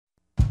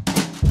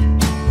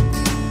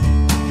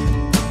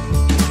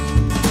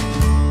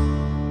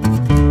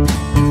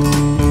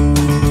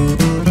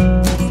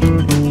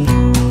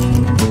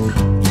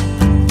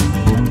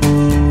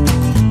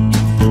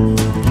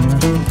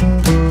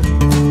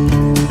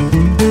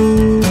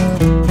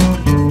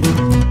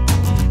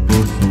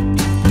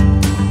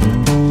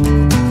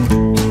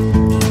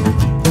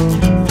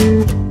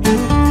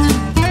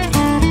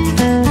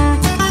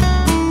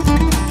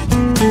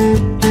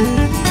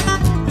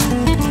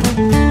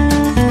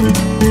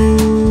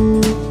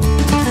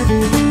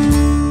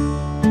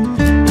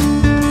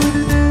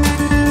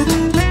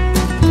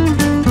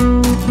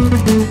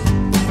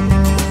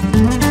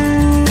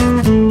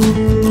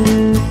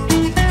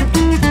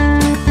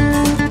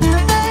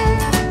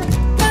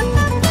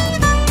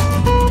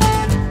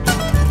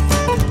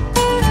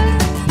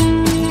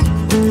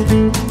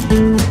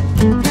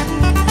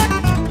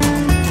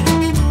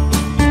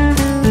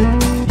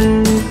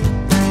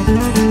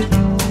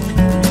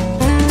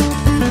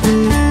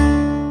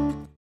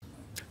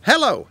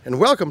Hello, and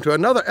welcome to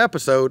another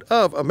episode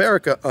of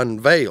America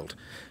Unveiled.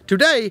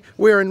 Today,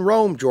 we're in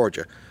Rome,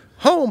 Georgia,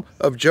 home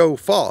of Joe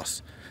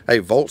Foss, a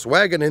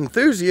Volkswagen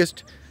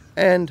enthusiast,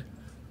 and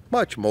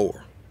much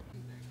more.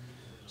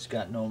 It's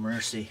got no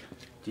mercy.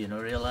 Do you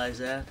realize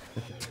that?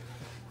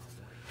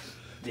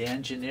 The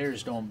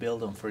engineers don't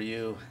build them for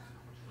you.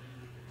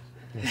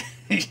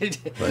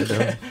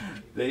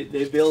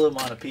 They build them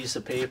on a piece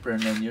of paper,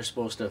 and then you're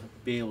supposed to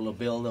be able to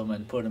build them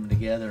and put them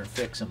together and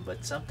fix them,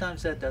 but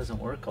sometimes that doesn't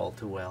work all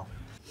too well.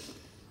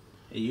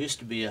 It used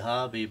to be a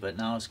hobby, but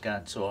now it's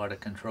gotten so out of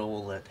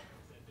control that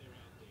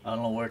I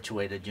don't know which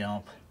way to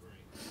jump.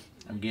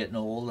 I'm getting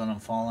old and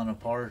I'm falling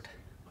apart,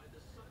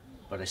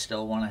 but I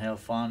still want to have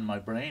fun. My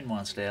brain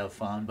wants to have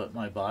fun, but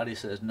my body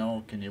says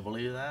no. Can you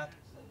believe that?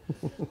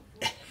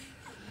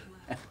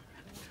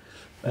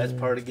 That's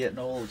part of getting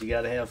old. You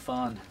got to have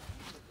fun.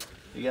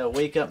 You got to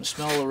wake up and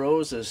smell the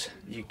roses.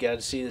 You got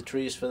to see the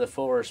trees for the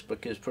forest,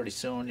 because pretty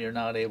soon you're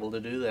not able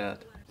to do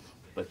that.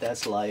 But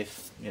that's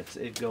life.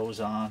 It goes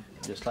on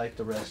just like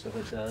the rest of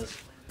it does.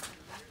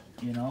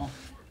 You know?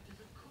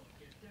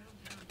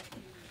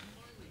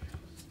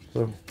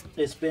 So,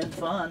 it's been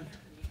fun.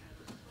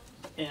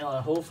 You know,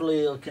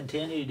 hopefully it'll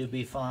continue to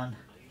be fun.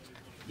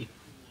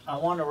 I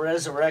want to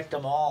resurrect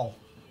them all.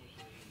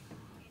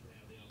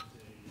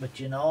 But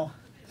you know,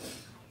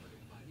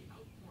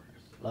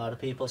 a lot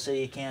of people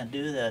say you can't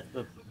do that,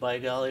 but by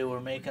golly, we're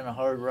making a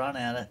hard run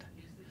at it.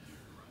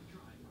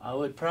 I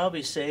would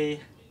probably say,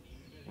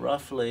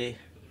 roughly,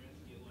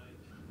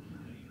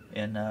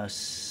 in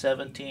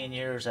 17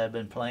 years I've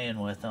been playing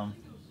with them,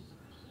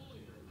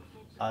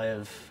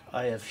 I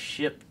have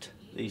shipped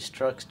these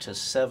trucks to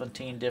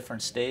 17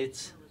 different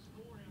states,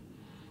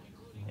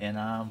 and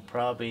I'm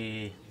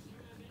probably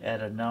at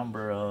a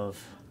number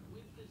of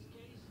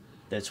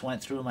that's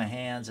went through my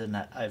hands, and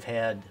I've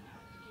had,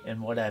 and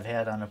what I've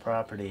had on the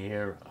property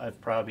here, I've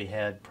probably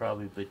had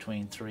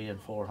between 300 and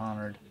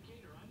 400.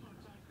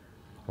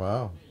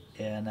 wow.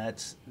 And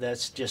that's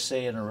just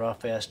saying a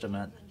rough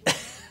estimate.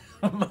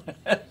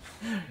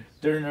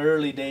 During the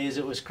early days,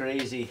 it was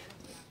crazy.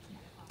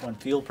 When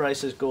fuel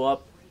prices go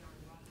up,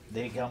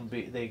 they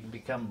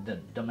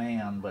become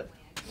demand. But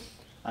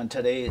on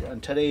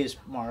today's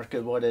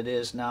market, what it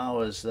is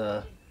now is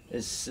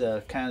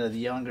kind of the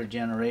younger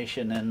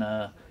generation and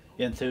the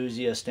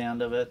enthusiast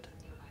end of it,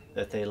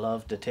 that they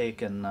love to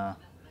take and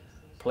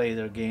play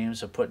their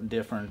games of putting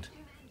different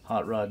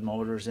hot rod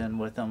motors in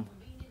with them,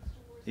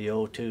 the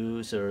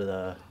O2s or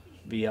the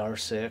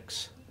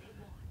VR6,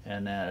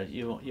 and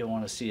you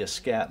want to see a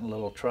scatting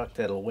little truck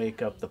that'll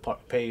wake up the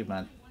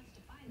pavement.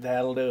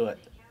 That'll do it.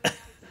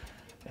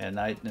 And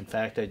in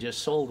fact, I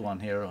just sold one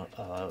here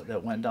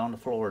that went down to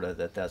Florida.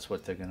 That's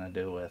what they're going to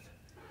do with.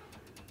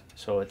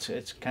 So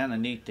it's kind of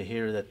neat to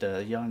hear that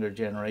the younger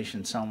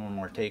generation, some of them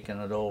are taking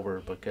it over,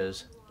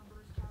 because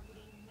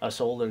us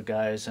older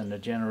guys and the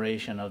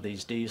generation of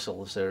these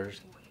diesels,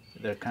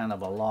 they're kind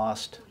of a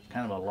lost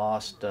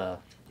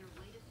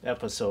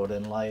episode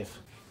in life.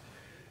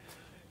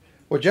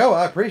 Well, Joe,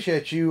 I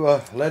appreciate you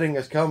letting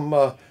us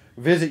come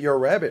visit your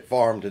rabbit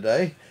farm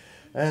today.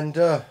 And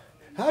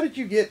how did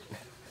you get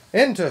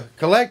into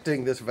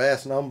collecting this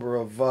vast number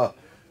of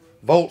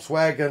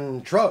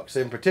Volkswagen trucks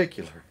in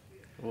particular?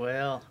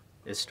 Well,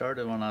 it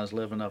started when I was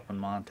living up in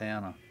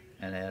Montana,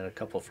 and I had a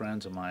couple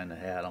friends of mine that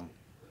had them.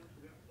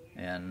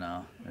 And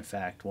in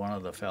fact, one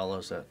of the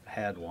fellows that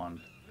had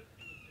one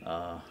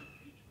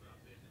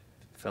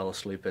fell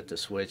asleep at the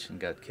switch and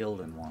got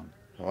killed in one.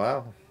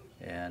 Wow.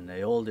 And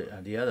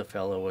the other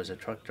fellow was a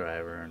truck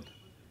driver, and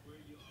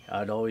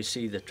I'd always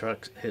see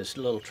his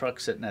little truck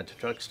sitting at the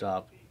truck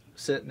stop,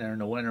 sitting there in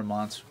the winter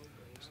months,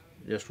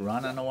 just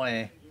running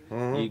away.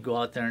 Mm-hmm. You'd go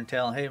out there and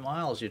tell him, "Hey,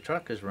 Miles, your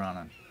truck is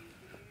running."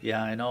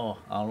 "Yeah, I know.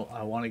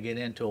 I want to get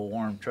into a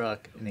warm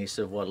truck." And he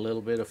said, "What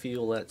little bit of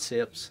fuel that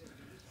sips,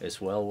 it's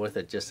well worth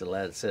it just to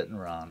let it sit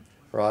and run."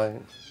 Right.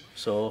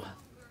 So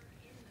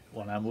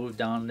when I moved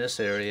down this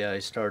area, I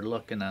started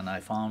looking, and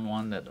I found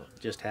one that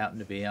just happened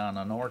to be on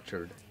an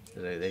orchard.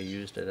 They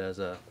used it as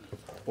a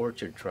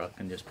orchard truck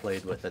and just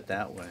played with it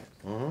that way.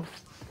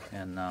 Mm-hmm.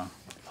 And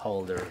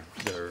hauled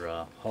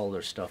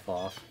their stuff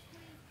off.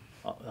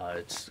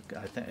 I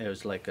think it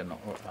was like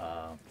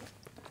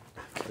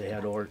they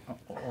had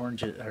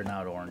oranges, or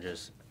not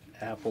oranges,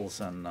 apples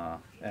and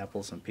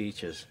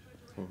peaches.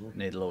 Mm-hmm. And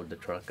they'd load the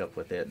truck up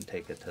with it and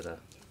take it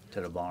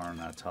to the barn.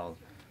 That's how.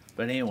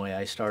 But anyway,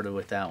 I started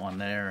with that one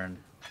there,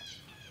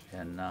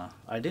 and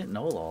I didn't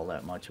know all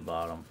that much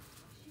about them.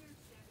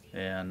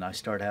 And I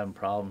started having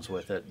problems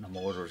with it, and the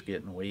motor was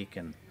getting weak,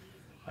 and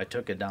I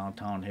took it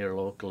downtown here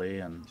locally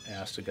and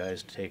asked the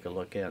guys to take a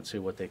look at it and see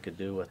what they could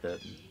do with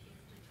it. And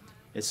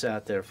it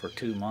sat there for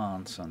 2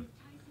 months, and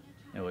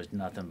it was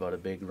nothing but a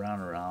big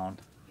runaround.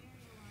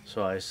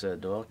 So I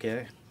said,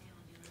 okay.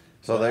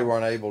 So they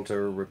weren't able to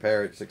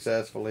repair it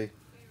successfully?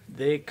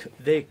 They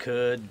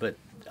could, but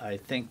I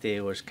think they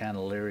was kind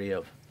of leery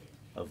of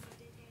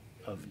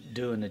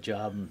doing the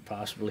job and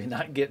possibly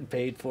not getting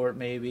paid for it.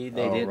 Maybe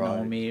they didn't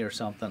know me or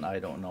something. I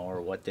don't know,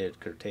 or what they'd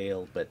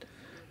curtailed. But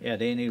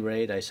at any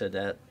rate, I said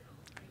that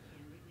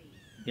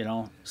You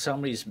know,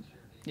 somebody's,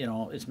 you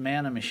know, it's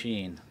man and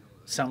machine.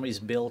 Somebody's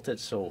built it,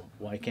 so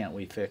why can't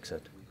we fix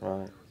it?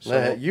 Right. So,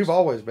 Now, you've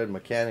always been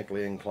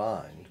mechanically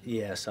inclined.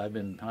 yes, I've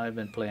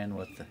been playing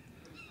with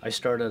I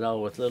started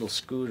out with little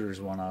scooters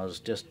when I was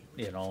just,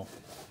 you know,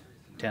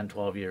 10,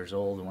 12 years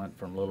old, and went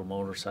from little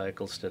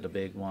motorcycles to the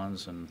big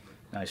ones, and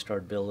I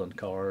started building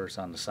cars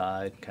on the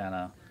side kind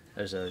of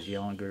as I was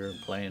younger and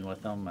playing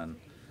with them. And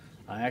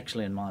I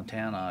actually, in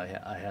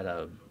Montana, I had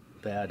a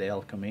bad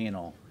El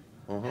Camino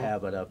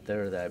habit up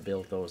there that I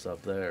built those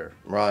up there.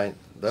 Right.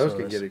 Those So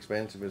can get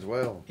expensive as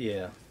well.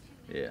 Yeah,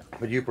 yeah.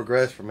 But you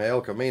progressed from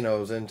El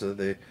Caminos into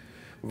the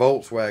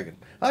Volkswagen.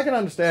 I can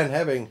understand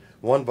having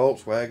one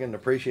Volkswagen,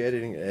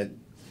 appreciating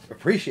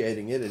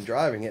it and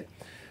driving it,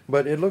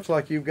 but it looks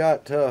like you've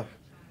got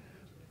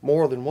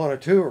more than one or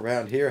two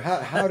around here.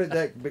 How did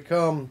that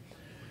become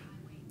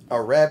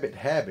a rabbit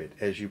habit,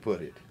 as you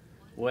put it?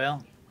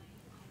 Well,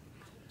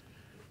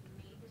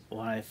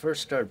 when I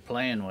first started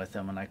playing with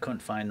them and I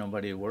couldn't find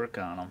nobody to work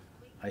on them,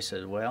 I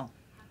said, well,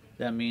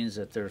 that means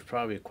that there's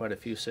probably quite a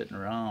few sitting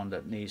around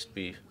that needs to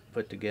be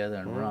put together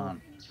and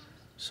run.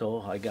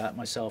 So I got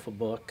myself a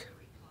book,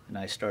 and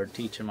I started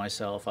teaching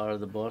myself out of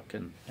the book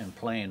and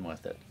playing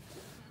with it.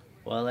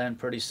 Well, then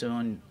pretty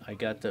soon I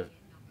got to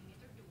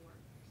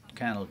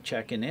kind of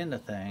checking into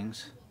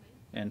things,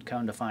 and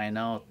come to find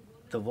out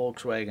the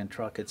Volkswagen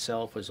truck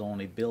itself was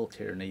only built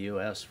here in the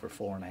U.S. for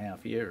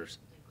 4.5 years.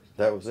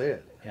 That was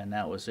it. And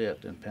that was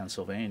it in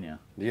Pennsylvania.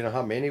 Do you know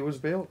how many was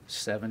built?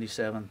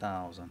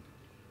 77,000.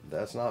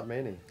 That's not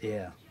many.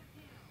 Yeah.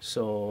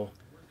 So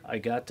I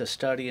got to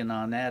studying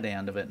on that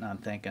end of it, and I'm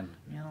thinking,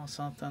 you know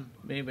something,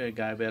 maybe a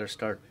guy better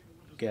start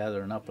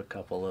gathering up a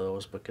couple of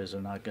those because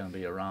they're not going to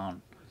be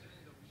around.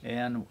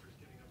 And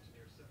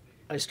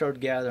I started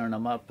gathering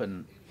them up,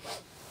 and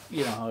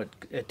you know,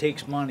 it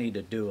takes money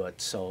to do it.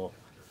 So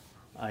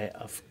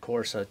of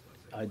course,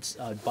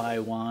 I'd buy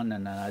one,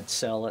 and then I'd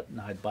sell it,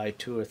 and I'd buy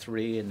 2 or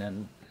 3, and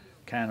then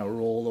kind of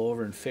roll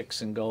over and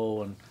fix and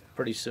go. And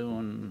pretty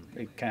soon,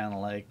 it kind of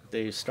like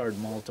they started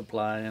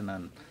multiplying,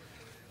 and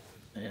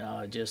you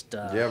know, just.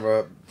 Do you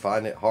ever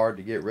find it hard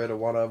to get rid of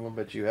one of them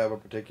that you have a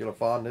particular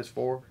fondness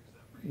for?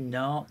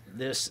 No,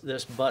 this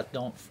butt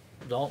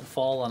don't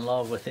fall in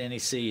love with any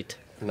seat.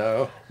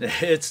 No.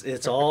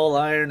 It's all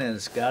iron, and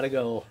it's got to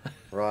go.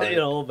 Right. You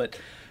know, but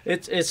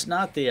it's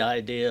not the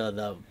idea of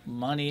the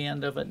money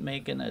end of it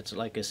making. It's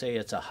like I say,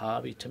 it's a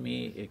hobby to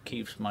me. It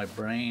keeps my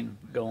brain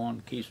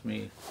going, keeps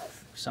me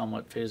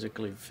somewhat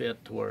physically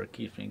fit to where it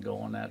keeps me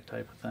going, that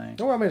type of thing.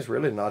 No, I mean, it's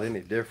really not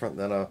any different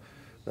than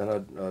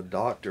a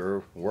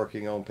doctor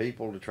working on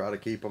people to try to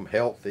keep them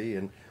healthy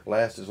and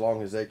last as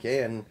long as they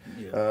can.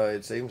 Yeah.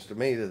 It seems to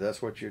me that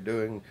that's what you're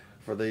doing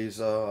for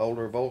these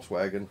older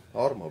Volkswagen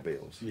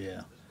automobiles.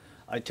 Yeah,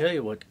 I tell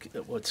you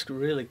what's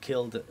really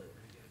killed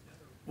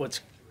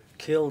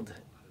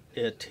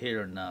it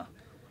here now.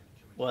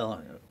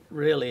 Well,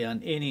 really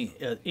on any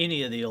of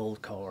the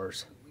old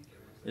cars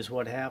is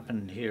what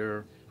happened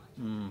here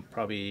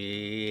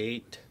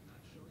probably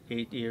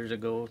 8 years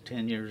ago,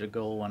 10 years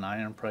ago, when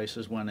iron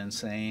prices went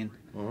insane.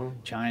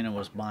 China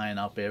was buying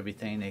up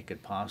everything they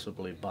could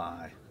possibly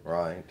buy.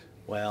 Right.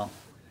 Well,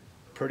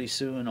 pretty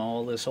soon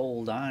all this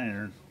old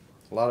iron,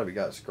 A lot of it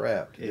got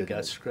scrapped. it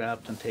got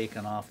scrapped and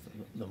taken off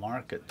the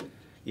market.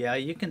 Yeah,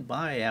 you can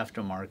buy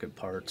aftermarket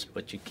parts,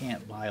 but you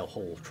can't buy a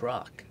whole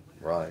truck.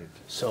 Right.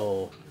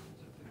 So,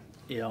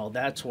 you know,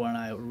 that's when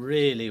I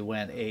really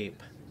went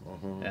ape,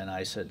 and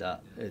I said,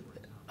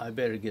 I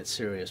better get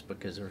serious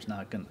because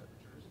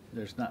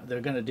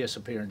they're going to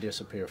disappear and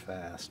disappear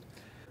fast.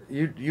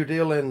 You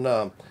deal in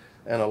a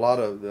lot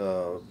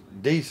of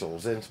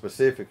diesels, in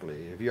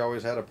specifically. Have you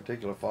always had a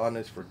particular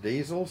fondness for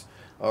diesels,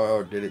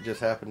 or did it just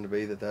happen to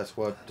be that that's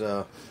what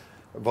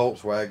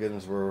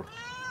Volkswagens were?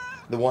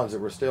 The ones that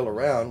were still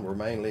around were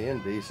mainly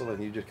in diesel,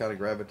 and you just kind of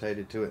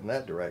gravitated to it in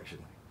that direction.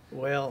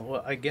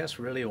 Well, I guess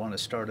really when it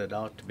started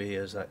out to be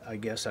is I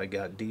guess I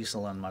got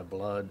diesel in my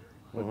blood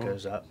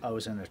because I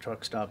was in the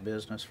truck stop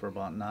business for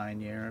about 9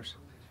 years,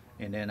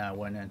 and then I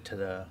went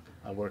into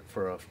I worked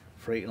for a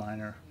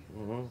Freightliner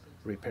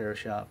repair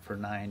shop for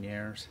 9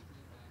 years,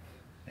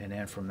 and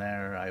then from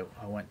there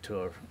I went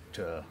to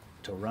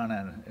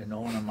running and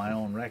owning my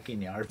own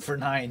wrecking yard for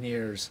 9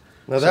 years.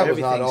 Now So that was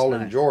not everything's all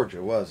nice. in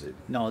Georgia, was it?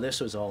 No, this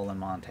was all in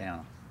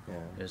Montana. Yeah.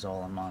 It was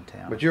all in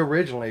Montana. But you're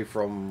originally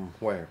from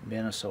where?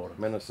 Minnesota.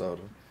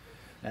 Minnesota.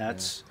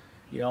 That's,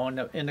 you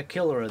know, and the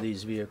killer of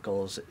these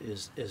vehicles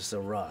is the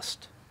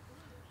rust.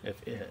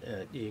 If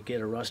you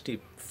get a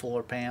rusty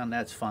floor pan,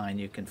 that's fine,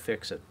 you can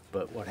fix it.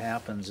 But what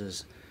happens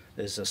is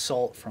the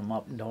salt from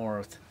up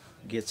north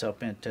gets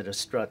up into the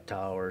strut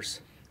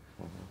towers,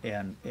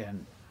 and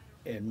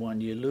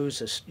when you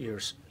lose your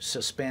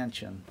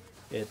suspension,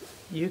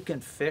 you can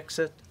fix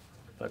it,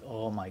 but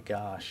oh my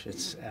gosh,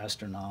 it's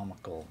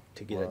astronomical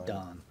to get it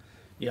done,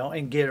 you know,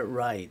 and get it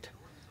right.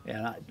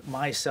 And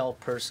myself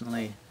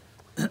personally,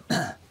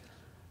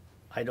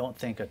 I don't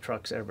think a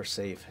truck's ever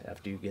safe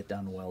after you get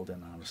done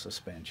welding on a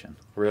suspension.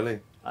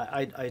 Really?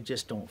 I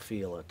just don't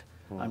feel it.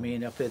 I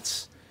mean, if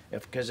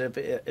Because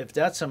if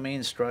that's a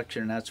main structure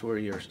and that's where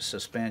your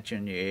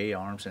suspension, your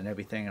A-arms and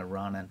everything are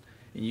running,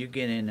 and you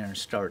get in there and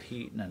start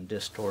heating and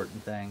distorting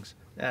things,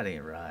 that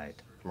ain't right.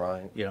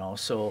 Right. You know,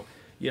 so,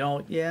 you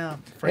know, yeah.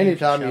 frame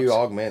Anytime you shops-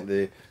 augment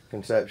the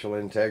conceptual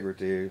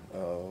integrity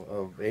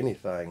of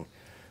anything,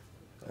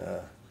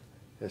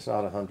 it's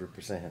not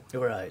 100%.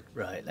 Right,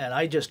 right. And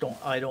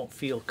I don't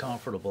feel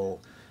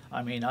comfortable.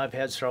 I mean, I've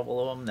had several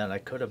of them that I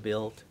could have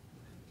built,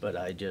 but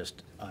I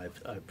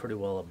pretty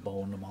well have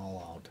boned them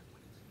all out.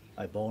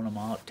 I bone them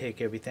out,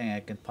 take everything I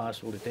can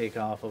possibly take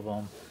off of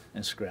them,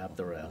 and scrap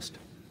the rest.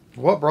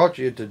 What brought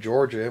you to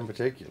Georgia in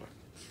particular?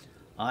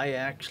 I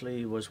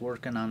actually was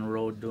working on the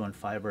road doing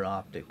fiber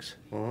optics.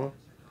 Mm-hmm.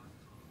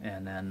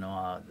 And then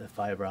the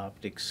fiber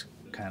optics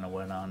kind of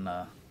went on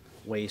the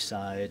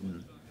wayside,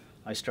 and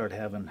I started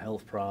having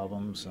health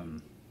problems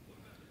and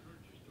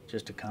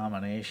just a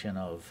combination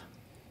of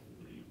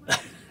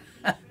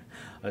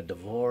a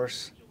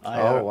divorce,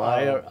 Oh,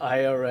 wow.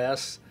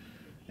 IRS,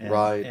 and,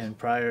 Right. and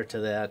prior to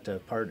that, a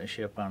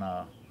partnership on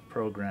a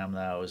program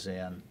that I was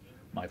in.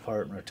 My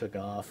partner took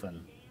off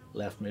and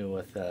left me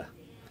with the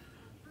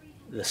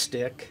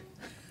stick.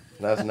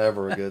 That's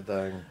never a good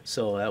thing.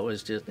 So it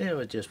was just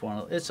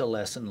it's a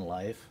lesson in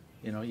life.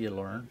 You know, you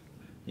learn.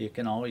 You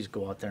can always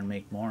go out there and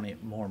make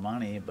more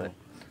money, but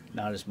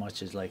not as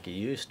much as like you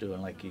used to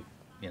and like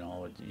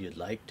you'd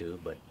like to.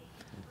 But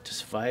to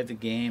survive the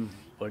game,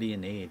 what do you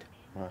need?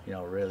 Right. You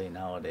know, really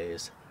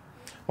nowadays.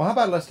 Well, how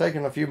about let's take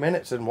in a few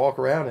minutes and walk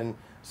around and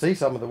see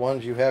some of the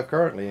ones you have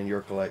currently in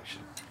your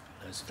collection.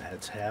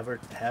 Let's have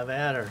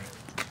at her.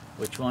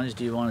 Which ones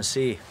do you want to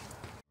see?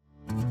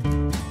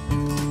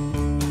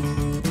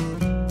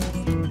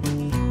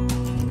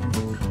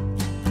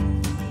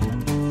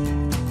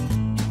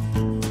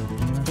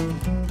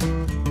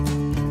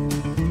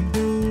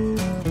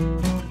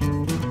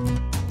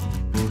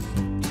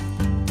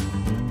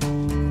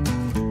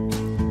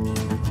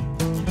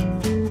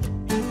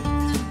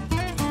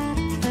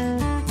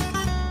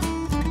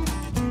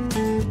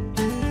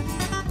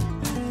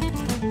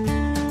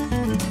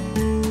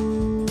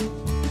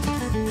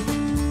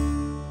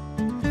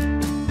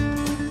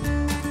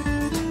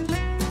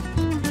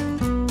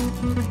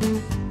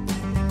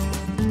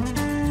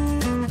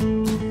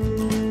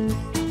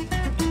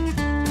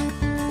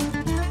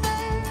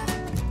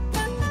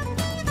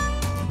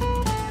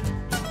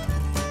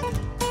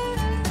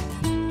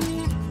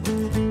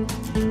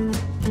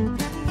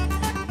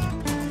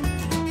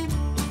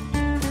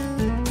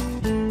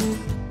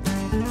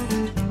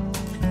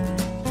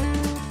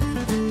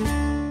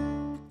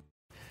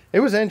 It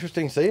was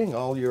interesting seeing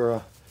all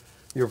your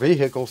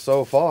vehicles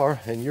so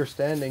far, and you're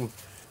standing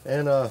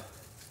in a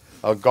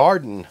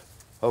garden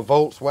of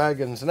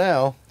Volkswagens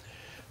now,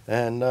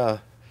 and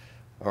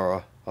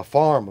or a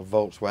farm of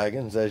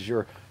Volkswagens, as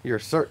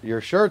your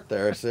shirt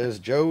there says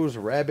Joe's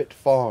Rabbit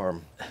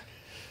Farm.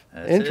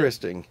 That's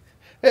Interesting.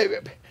 Hey,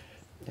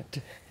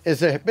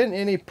 has there been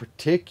any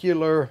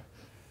particular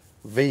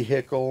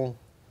vehicle,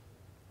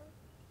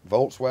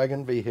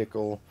 Volkswagen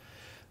vehicle,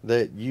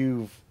 that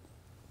you've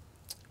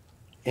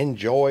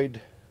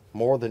enjoyed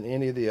more than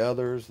any of the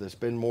others, that's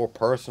been more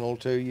personal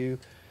to you?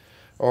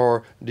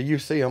 Or do you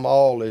see them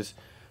all as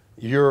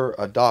you're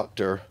a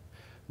doctor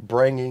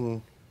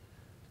bringing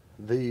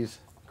these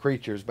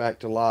creatures back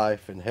to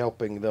life and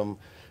helping them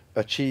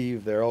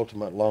achieve their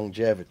ultimate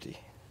longevity?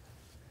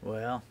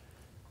 Well,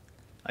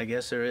 I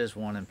guess there is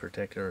one in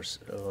particular.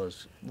 It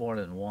was more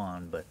than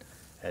one, but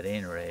at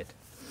any rate,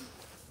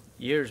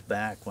 years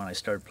back when I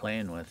started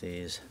playing with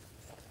these,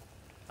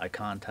 I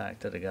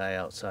contacted a guy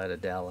outside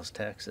of Dallas,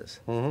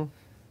 Texas. Mm-hmm.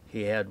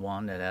 He had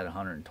one that had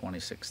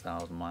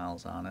 126,000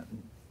 miles on it.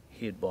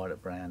 He had bought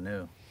it brand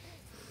new.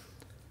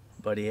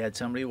 But he had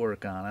somebody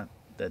work on it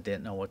that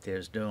didn't know what they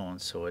was doing,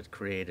 so it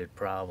created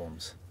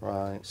problems.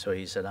 Right. So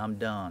he said, I'm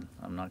done.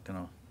 I'm not going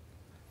to.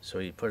 So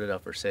he put it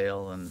up for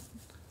sale, and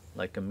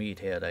like a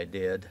meathead I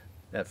did,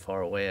 that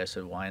far away, I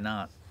said, why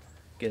not?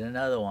 Get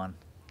another one.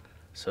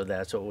 So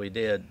that's what we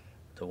did.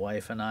 The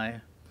wife and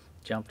I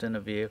jumped in a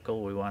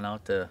vehicle. We went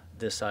out to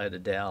this side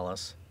of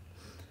Dallas.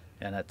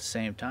 And at the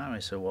same time, I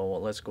said,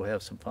 well, let's go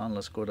have some fun.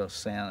 Let's go to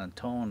San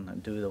Antonio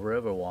and do the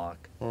river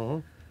walk.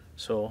 Mm-hmm.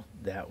 So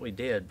that we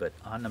did. But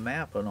on the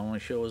map, it only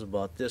shows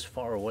about this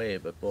far away.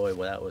 But boy,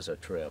 well, that was a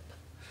trip.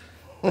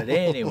 But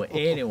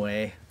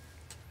anyway,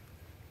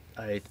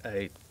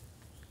 I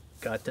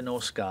got to know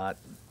Scott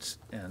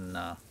and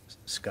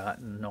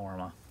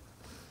Norma.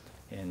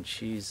 And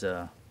she's,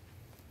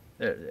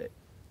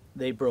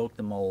 they broke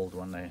the mold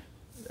when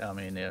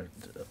they're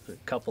a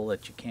couple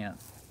that you can't.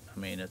 I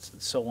mean, it's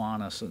so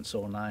honest and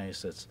so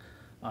nice, it's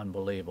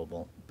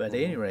unbelievable. But at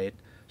any rate,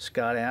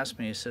 Scott asked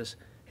me, he says,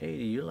 hey,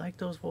 do you like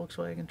those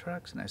Volkswagen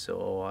trucks? And I said,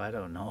 oh, I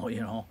don't know,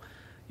 you know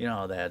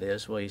how that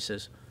is. Well, he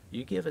says,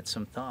 you give it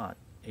some thought.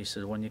 He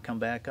says, when you come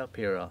back up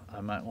here,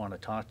 I might want to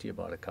talk to you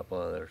about a couple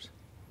others.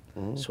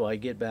 Mm-hmm. So I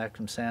get back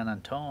from San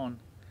Antonio,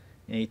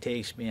 and he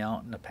takes me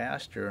out in the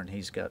pasture, and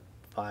he's got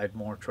 5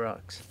 more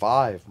trucks.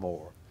 5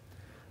 more.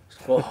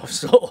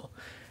 So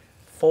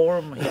 4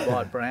 of them he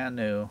bought brand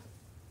new,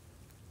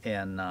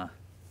 and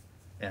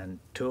and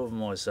two of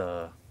them was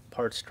a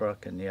parts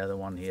truck, and the other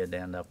one he had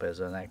end up as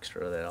an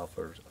extra that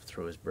offered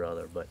through his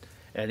brother. But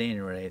at any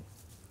rate,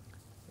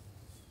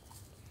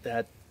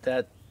 that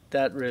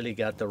really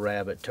got the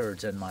rabbit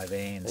turds in my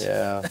veins.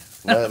 Yeah,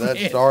 that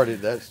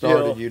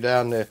started you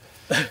down the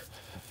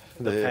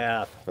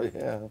path.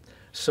 Yeah.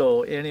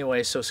 So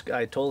anyway, so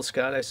I told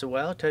Scott, I said,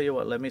 well, I'll tell you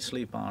what, let me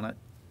sleep on it.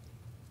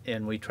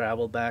 And we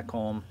traveled back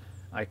home.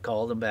 I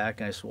called him back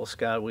and I said, well,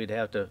 Scott, we'd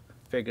have to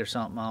figure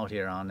something out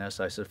here on this.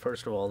 I said,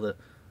 first of all,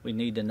 we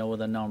need to know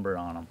the number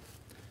on them.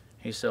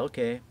 He said,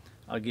 okay,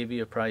 I'll give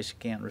you a price you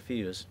can't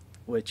refuse,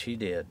 which he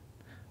did.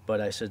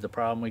 But I said, the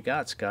problem we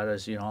got, Scott,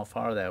 is you know how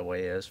far that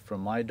way is.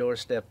 From my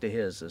doorstep to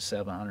his is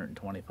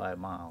 725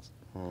 miles.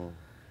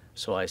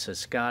 So I said,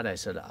 Scott, I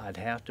said, I'd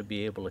have to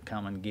be able to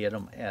come and get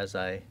them as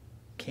I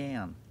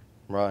can.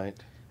 Right.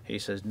 He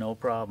says, no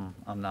problem.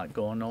 I'm not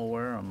going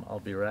nowhere. I'll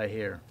be right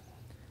here.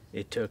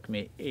 It took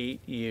me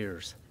 8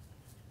 years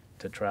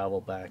to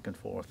travel back and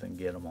forth and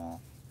get them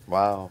all.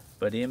 Wow.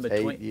 But in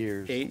between 8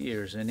 years. 8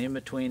 years, and in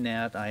between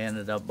that, I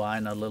ended up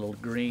buying a little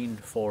green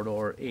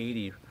 4-door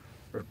 80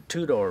 or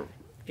 2-door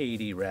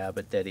 80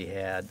 Rabbit that he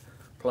had.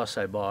 Plus,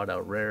 I bought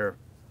a rare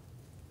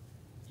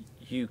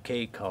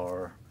UK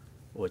car,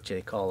 which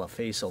they call a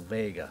Faisal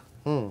Vega.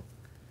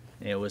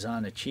 It was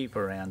on the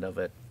cheaper end of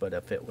it, but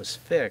if it was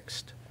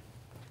fixed,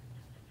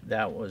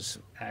 that was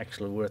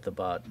actually worth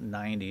about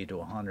 90 to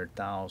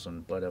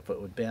 100,000. But if it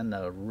would been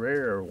the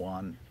rarer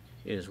one,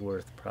 is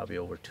worth probably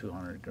over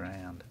 200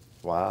 grand.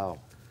 Wow.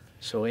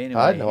 So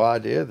anyway, I had no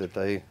idea that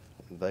they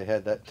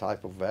had that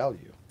type of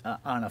value.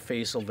 On a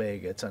Faisal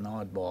Vega, it's an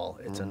oddball.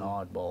 It's an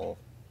oddball,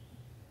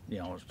 you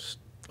know,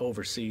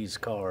 overseas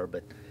car.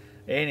 But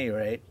at any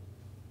rate,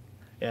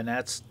 and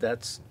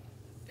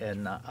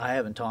and I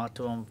haven't talked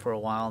to him for a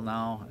while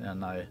now,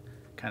 and I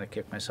kind of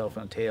kick myself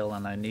in the tail,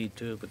 and I need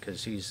to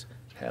because he's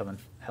having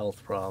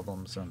health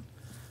problems.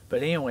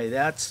 But anyway,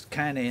 that's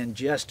kind of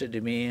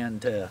ingested me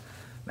into,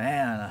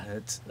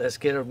 man, let's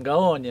get him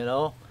going, you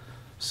know.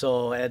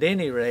 So at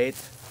any rate,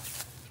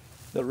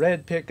 the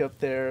red pickup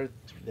there,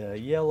 the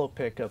yellow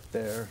pickup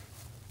there,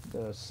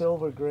 the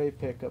silver gray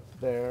pickup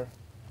there,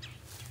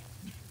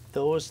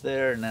 those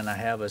there, and then I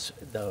have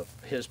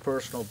his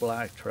personal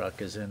black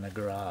truck is in the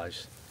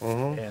garage.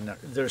 And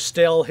they're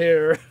still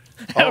here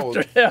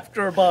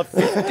after about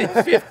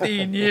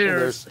 15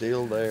 years. They're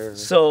still there.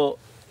 So,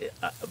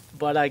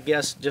 but I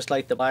guess just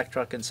like the black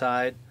truck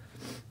inside,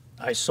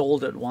 I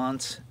sold it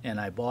once and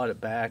I bought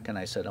it back and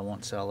I said I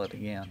won't sell it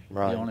again.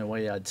 Right. The only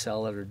way I'd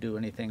sell it or do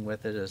anything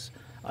with it is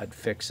I'd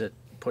fix it,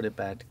 put it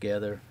back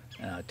together,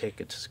 and I'd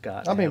take it to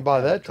Scott. I mean,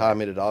 by that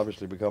time, it had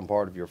obviously become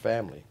part of your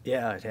family.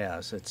 Yeah, it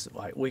has. It's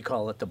like we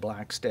call it the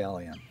Black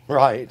Stallion.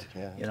 Right.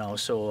 Yeah. You know,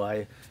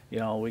 so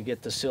we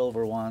get the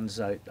silver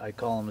ones. I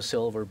call them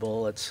silver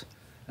bullets.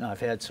 And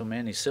I've had so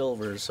many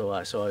silvers, so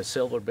I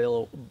silver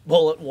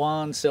bullet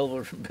 1,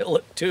 silver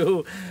bullet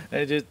 2,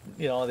 and just,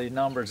 you know, the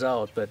numbers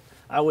out. But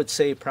I would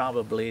say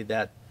probably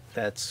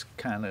that's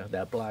kind of,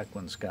 that black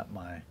one's got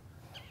my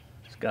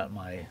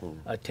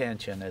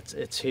attention.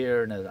 It's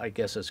here, and I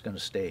guess it's going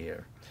to stay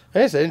here.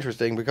 It's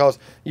interesting because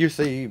you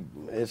see,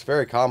 it's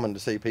very common to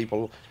see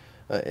people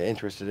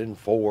interested in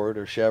Ford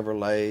or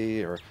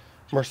Chevrolet or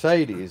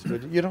Mercedes,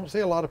 but you don't see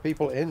a lot of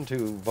people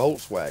into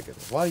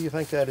Volkswagen. Why do you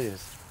think that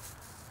is?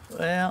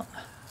 Well,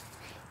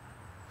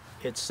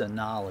 it's the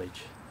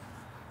knowledge.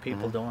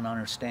 People don't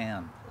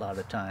understand a lot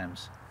of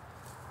times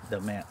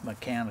the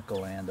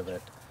mechanical end of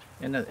it.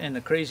 And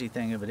the crazy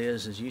thing of it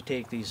is you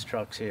take these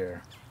trucks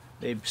here.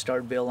 They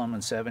started building them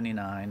in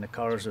 '79. The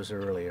cars was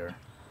earlier,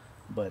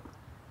 but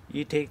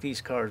you take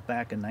these cars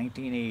back in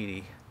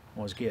 1980,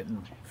 was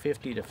getting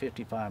 50 to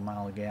 55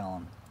 mile a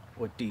gallon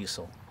with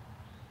diesel.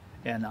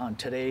 And on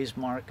today's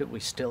market, we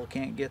still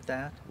can't get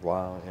that.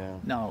 Wow, yeah.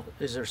 Now,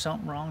 is there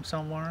something wrong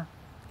somewhere?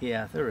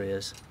 Yeah, there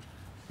is.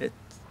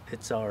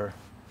 It's our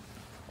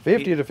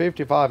 50 to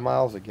 55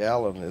 miles a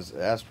gallon is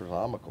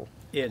astronomical.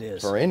 It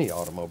is. For any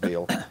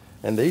automobile.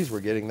 And these were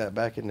getting that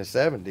back in the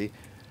 70s,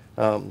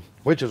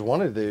 which is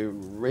one of the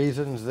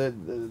reasons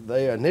that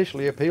they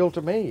initially appealed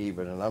to me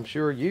even, and I'm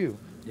sure you.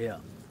 Yeah,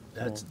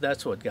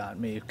 that's what got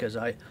me, because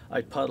I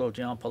puddle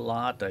jump a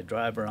lot. I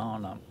drive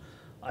around.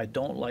 I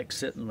don't like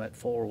sitting at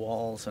four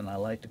walls, and I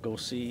like to go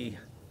see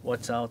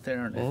what's out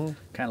there and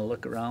kind of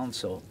look around.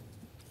 So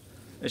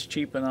it's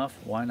cheap enough.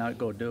 Why not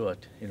go do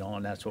it? You know,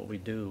 and that's what we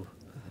do.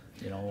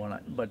 You know,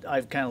 but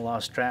I've kind of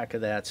lost track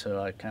of that,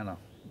 so I kind of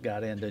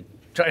got into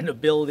trying to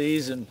build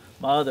these and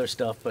my other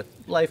stuff. But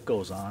life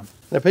goes on.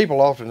 Now,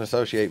 people often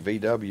associate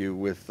VW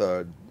with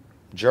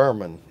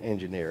German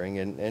engineering,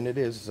 and it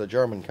is a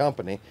German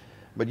company.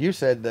 But you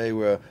said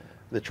the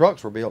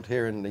trucks were built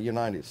here in the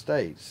United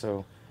States.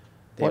 So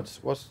what's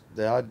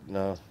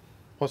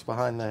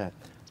behind that?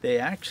 They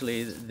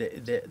actually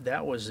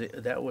that was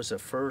the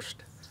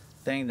first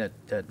thing that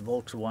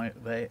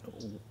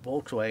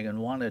Volkswagen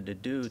wanted to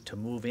do to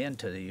move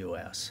into the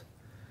U.S.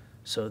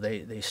 So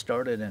they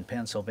started in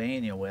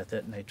Pennsylvania with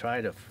it, and they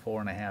tried it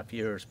for 4.5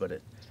 years, but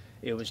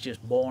it was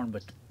just born.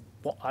 But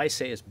I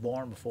say it's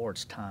born before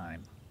its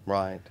time.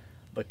 Right.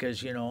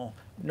 because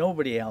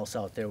nobody else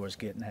out there was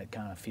getting that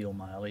kind of fuel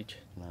mileage.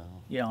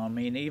 No. I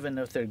mean, even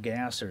if they're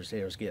gassers,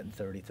 they was getting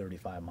 30,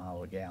 35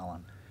 miles a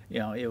gallon.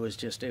 It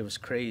was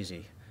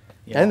crazy.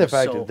 And the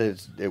fact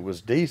that it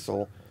was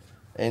diesel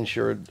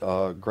ensured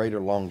greater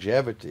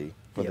longevity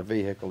for the Yep.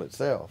 vehicle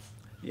itself.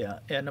 Yeah,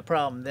 and the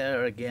problem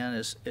there again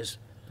is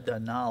the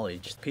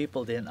knowledge.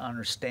 People didn't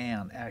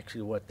understand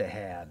actually what they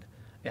had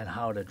and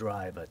how to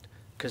drive it.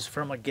 Because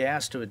from a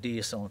gas to a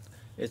diesel,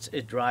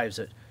 it drives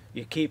it.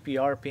 You keep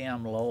your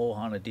RPM low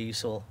on a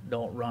diesel.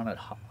 Don't run it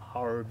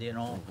hard.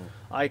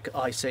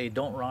 I say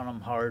don't run them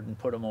hard and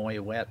put them away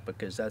wet,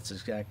 because that's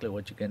exactly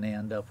what you're going to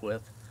end up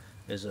with.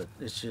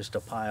 It's just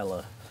a pile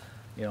of,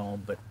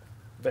 But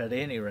at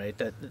any rate,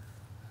 that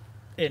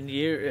in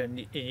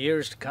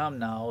years to come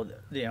now,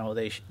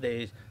 they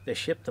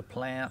shipped the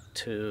plant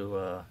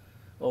to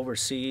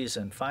overseas,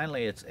 and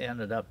finally it's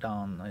ended up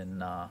down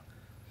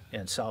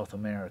in South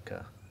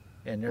America,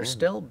 and they're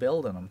still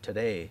building them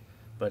today,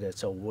 but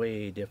it's a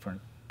way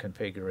different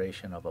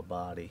configuration of a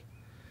body.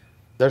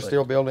 They're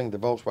still building the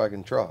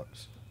Volkswagen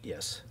trucks.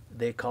 Yes,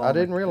 they call. I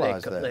didn't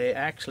realize that. They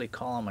actually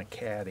call them a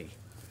caddy.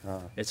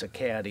 It's a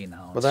caddy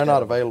now. But they're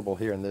not available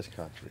here in this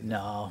country.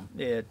 No,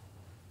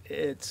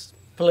 it's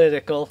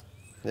political.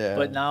 Yeah.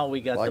 But now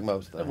we got like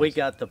most things. we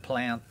got the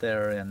plant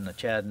there in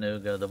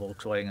Chattanooga, the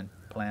Volkswagen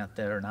plant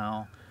there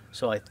now.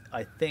 So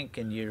I think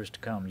in years to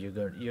come you're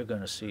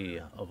going to see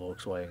a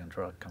Volkswagen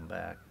truck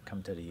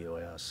come to the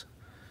U.S.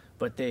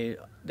 But they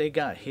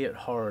got hit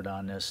hard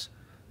on this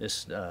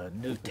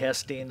new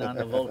testing on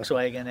the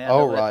Volkswagen end.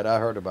 Oh, of it. right, I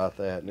heard about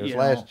that. It was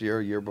last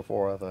year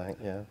before, I think.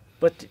 Yeah.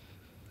 But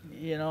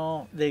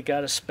they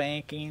got a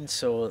spanking,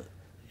 so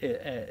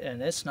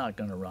and it's not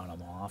going to run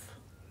them off.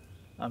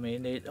 I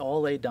mean,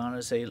 all they done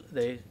is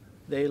they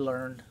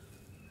learned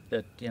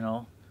that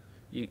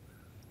you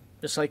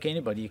just like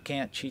anybody, you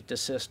can't cheat the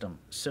system.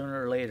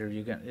 Sooner or later,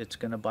 it's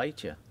going to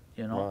bite you.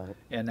 Right.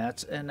 And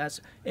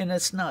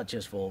it's not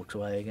just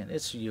Volkswagen.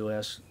 It's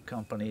U.S.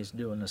 companies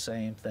doing the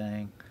same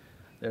thing.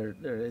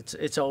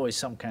 It's always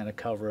some kind of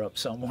cover up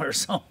somewhere.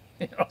 So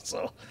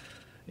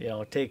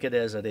take it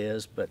as it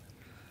is. But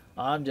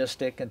I'm just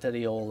sticking to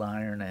the old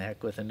iron. The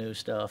heck with the new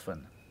stuff,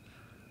 and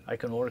I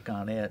can work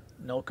on it.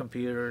 No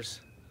computers.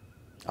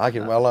 I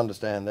can well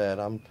understand that.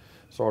 I'm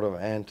sort of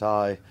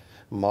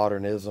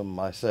anti-modernism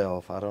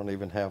myself. I don't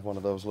even have one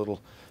of those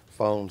little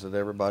phones that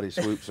everybody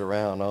swoops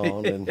around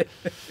on. And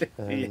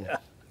yeah.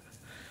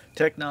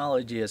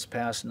 Technology is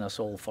passing us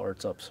old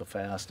farts up so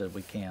fast that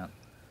we can't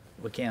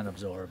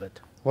absorb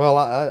it. Well,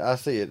 I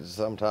see it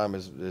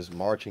sometimes as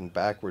marching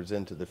backwards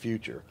into the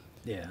future.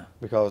 Yeah.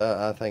 Because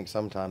I think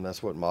sometimes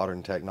that's what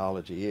modern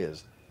technology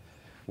is.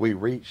 We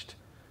reached,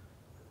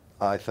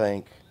 I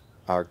think,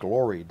 our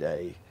glory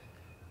day,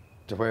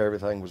 to where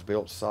everything was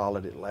built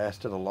solid. It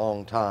lasted a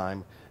long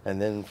time, and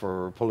then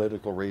for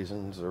political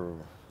reasons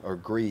or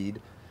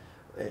greed,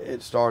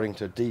 it's starting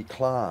to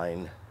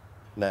decline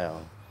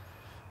now.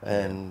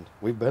 And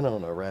we've been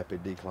on a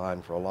rapid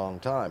decline for a long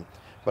time.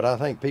 But I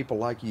think people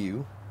like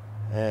you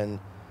and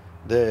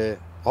the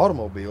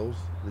automobiles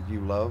that you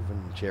love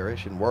and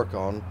cherish and work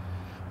on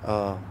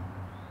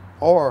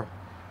are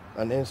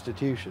an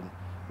institution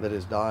that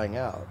is dying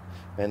out.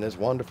 And it's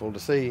wonderful to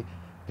see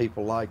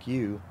people like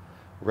you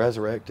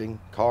resurrecting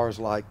cars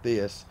like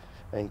this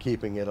and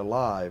keeping it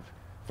alive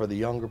for the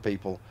younger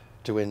people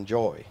to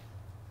enjoy.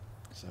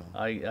 So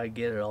I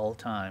get it all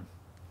the time.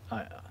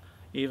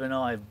 Even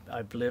though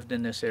I've lived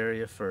in this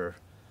area for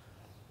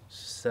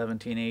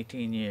 17,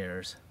 18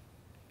 years,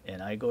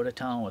 and I go to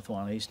town with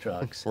one of these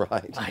trucks,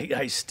 right.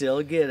 I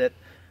still get it.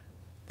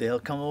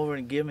 They'll come over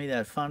and give me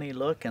that funny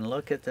look and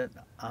look at that.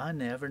 I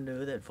never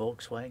knew that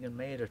Volkswagen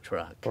made a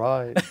truck.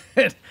 Right.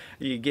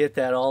 You get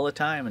that all the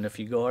time, and if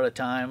you go out of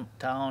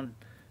town,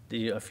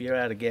 if you're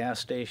at a gas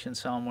station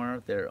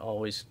somewhere, they're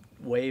always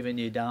waving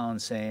you down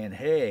saying,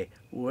 hey,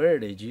 where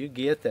did you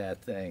get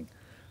that thing?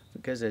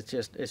 Because it's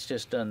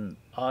just an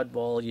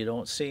oddball. You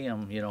don't see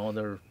them,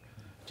 they're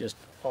just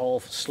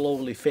all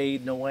slowly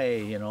fading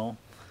away,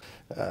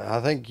 I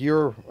think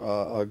you're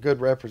a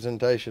good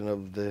representation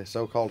of the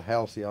so-called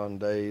halcyon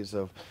days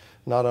of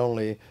not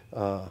only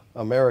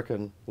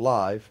American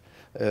life,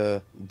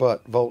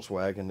 but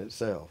Volkswagen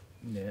itself.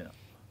 Yeah.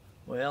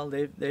 Well,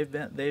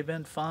 they've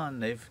been fun.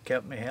 They've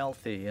kept me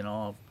healthy.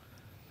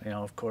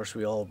 Of course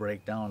we all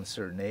break down at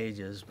certain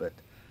ages, but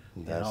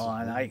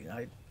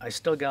and I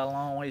still got a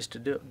long ways to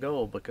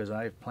go, because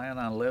I plan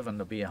on living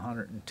to be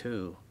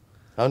 102.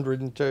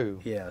 102.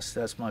 Yes,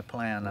 that's my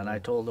plan. And I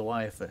told the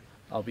wife that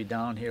I'll be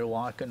down here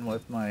walking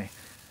with my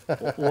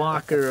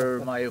walker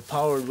or my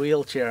powered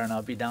wheelchair, and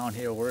I'll be down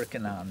here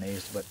working on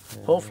these. But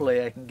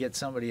hopefully I can get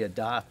somebody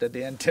adopted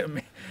into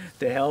me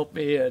to help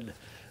me and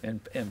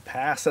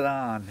pass it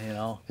on,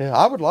 Yeah,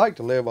 I would like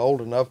to live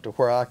old enough to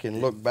where I can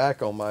look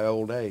back on my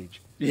old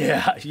age.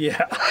 Yeah.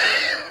 Yeah,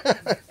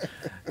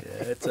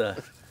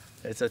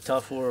 it's a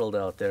tough world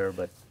out there,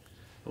 but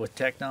with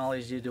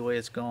technology the way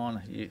it's going,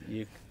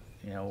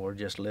 we're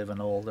just living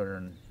older,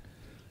 and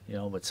you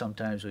know, but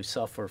sometimes we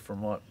suffer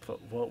from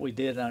what we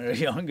did in our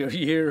younger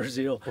years,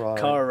 you know, Right.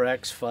 car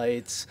wrecks,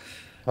 fights,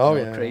 Oh,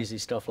 you know, yeah. crazy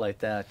stuff like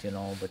that, you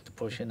know, but the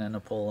pushing and the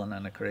pulling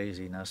and the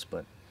craziness,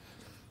 but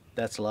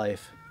that's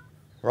life.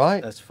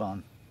 Right. That's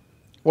fun.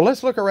 Well,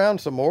 let's look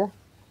around some more.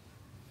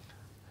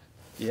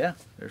 Yeah,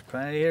 there's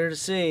plenty here to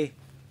see.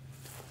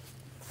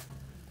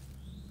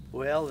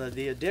 Well,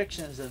 the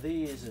addictions of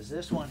these is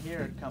this one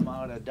here had come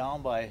out of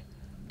down by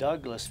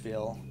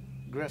Douglasville,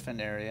 Griffin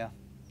area,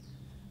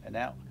 and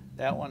that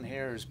one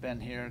here has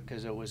been here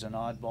because it was an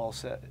oddball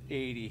set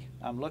 80.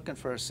 I'm looking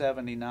for a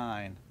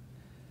 79,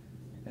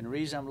 and the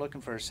reason I'm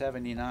looking for a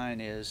 79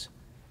 is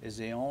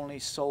they only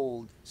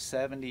sold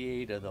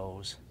 78 of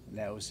those, and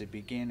that was the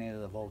beginning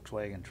of the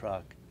Volkswagen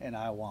truck, and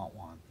I want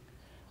one.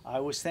 I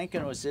was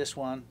thinking it was this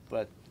one,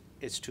 but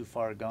it's too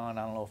far gone.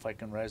 I don't know if I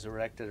can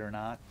resurrect it or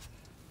not,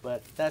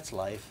 but that's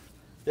life.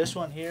 This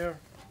one here,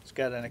 it's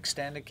got an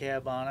extended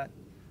cab on it.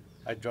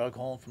 I drug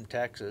home from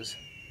Texas.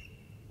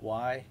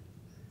 Why?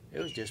 It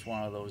was just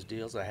one of those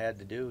deals I had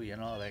to do, you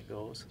know how that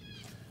goes.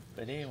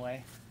 But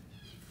anyway,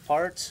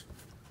 parts,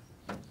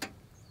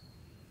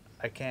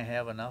 I can't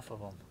have enough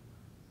of them.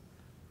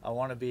 I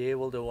want to be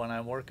able to, when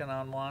I'm working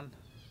on one,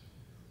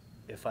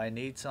 if I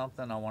need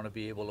something, I want to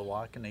be able to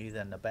walk in either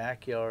in the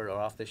backyard or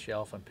off the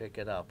shelf and pick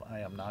it up. I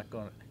am not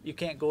going to, you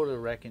can't go to the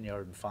wrecking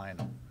yard and find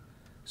them.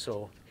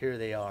 So here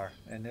they are,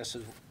 and this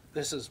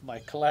is my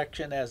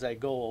collection as I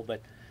go,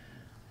 but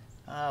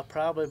I'll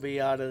probably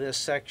be out of this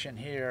section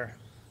here.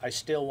 I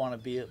still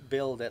want to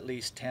build at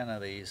least 10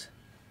 of these,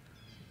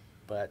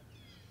 but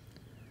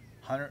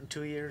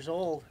 102 years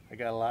old, I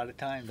got a lot of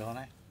time, don't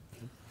I?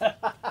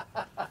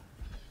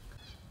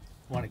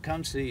 When it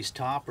comes to these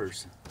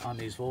toppers on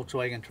these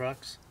Volkswagen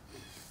trucks,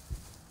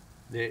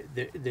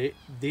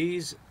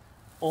 these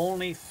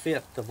only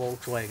fit the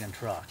Volkswagen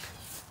truck.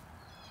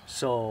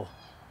 So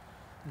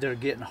they're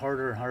getting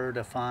harder and harder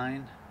to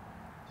find.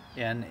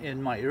 And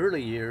in my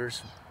early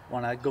years,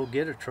 when I'd go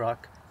get a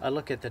truck, I'd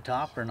look at the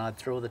topper and I'd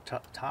throw the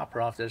topper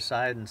off to the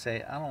side and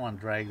say, I don't want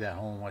to drag that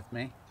home with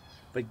me.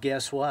 But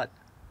guess what?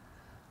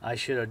 I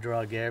should have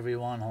drug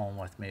everyone home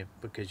with me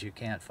because you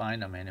can't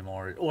find them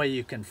anymore. Well,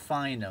 you can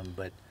find them,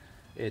 but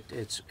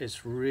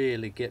it's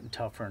really getting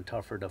tougher and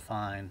tougher to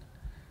find.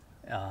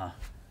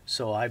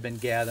 So I've been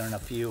gathering a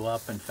few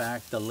up. In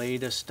fact, the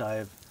latest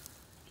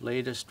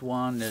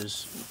one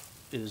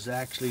is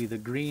actually the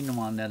green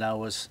one that I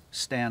was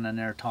standing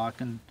there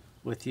talking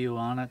with you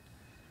on it.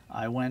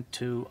 I went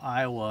to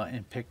Iowa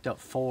and picked up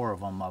 4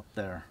 of them up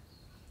there.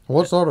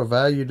 What sort of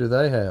value do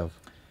they have?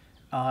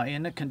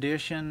 In the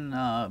condition,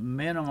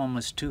 minimum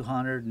is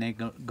 200, and they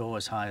go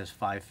as high as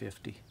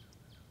 550.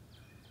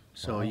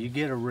 So Wow. you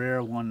get a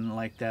rare one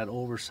like that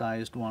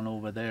oversized one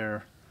over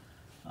there.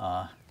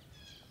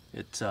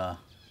 They're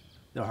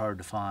hard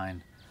to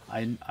find.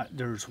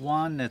 There's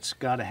one that's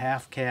got a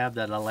half cab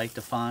that I like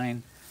to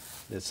find.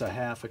 It's a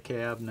half a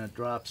cab and it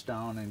drops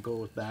down and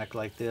goes back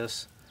like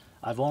this.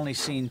 I've only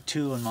seen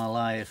 2 in my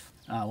life.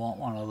 I want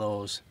one of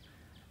those,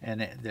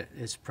 and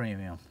it's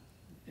premium.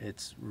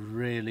 It's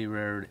really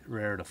rare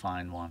to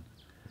find one.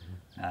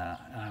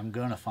 I'm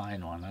gonna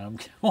find one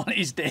one of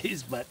these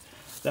days, but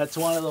that's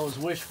one of those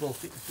wishful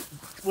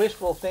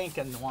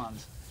thinking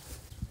ones.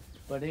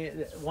 But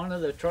one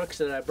of the trucks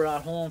that I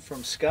brought home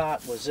from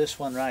Scott was this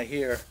one right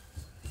here.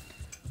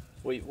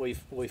 We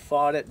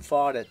fought it and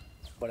fought it,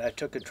 but I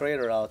took a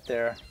trailer out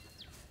there,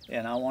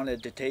 and I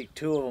wanted to take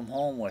 2 of them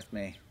home with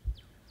me.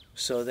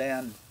 So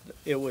then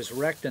it was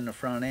wrecked in the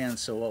front end,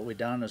 so what we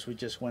done is we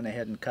just went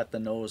ahead and cut the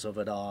nose of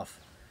it off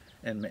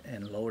and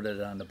loaded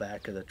it on the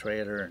back of the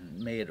trailer and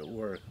made it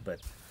work.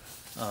 But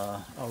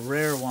a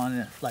rare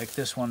one like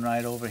this one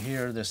right over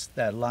here,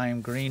 that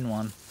lime green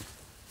one,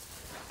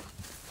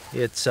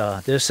 it's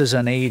this is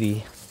an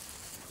 80.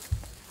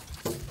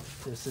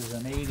 This is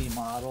an 80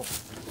 model.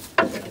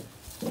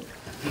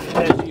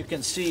 As you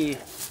can see,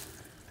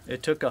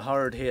 it took a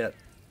hard hit.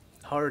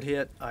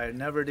 I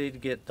never did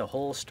get the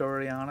whole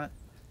story on it,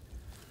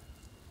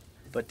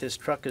 but this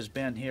truck has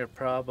been here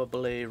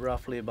probably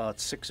roughly about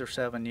 6 or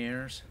 7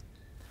 years.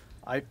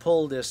 I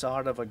pulled this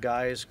out of a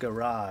guy's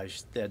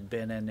garage that had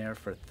been in there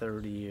for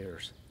 30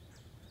 years.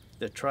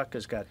 The truck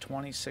has got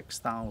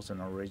 26,000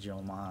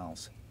 original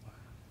miles.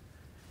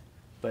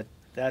 But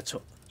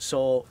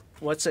so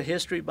what's the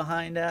history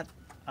behind that?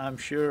 I'm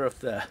sure if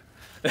the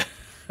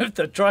if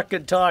the truck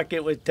could talk,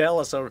 it would tell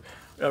us a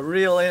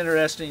real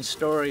interesting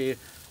story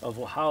of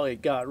how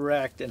it got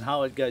wrecked and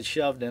how it got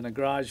shoved in a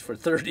garage for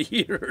 30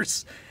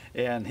 years.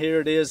 And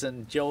here it is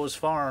in Joe's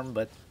farm,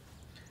 but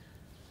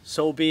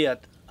so be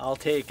it. I'll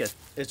take it.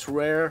 It's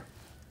rare.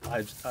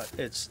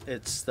 It's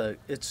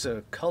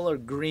a color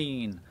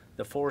green,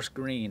 the forest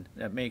green,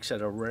 that makes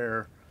it a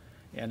rare.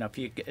 And if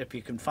you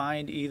can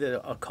find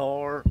either a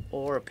car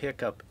or a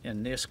pickup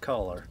in this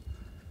color,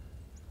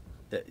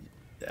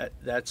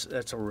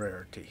 that's a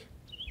rarity.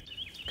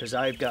 Because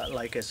I've got,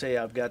 like I say,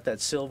 I've got that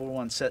silver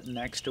one sitting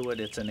next to it.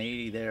 It's an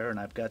 80 there, and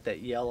I've got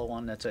that yellow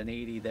one that's an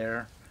 80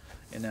 there,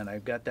 and then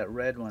I've got that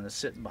red one that's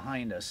sitting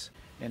behind us.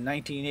 In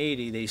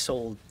 1980, they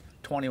sold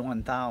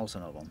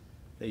 21,000 of them.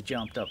 they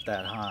jumped up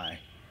that high.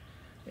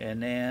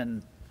 And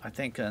then I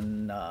think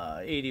in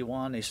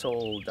 81 they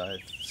sold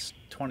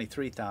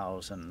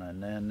 23,000,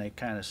 and then they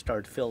kind of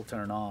started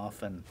filtering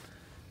off, and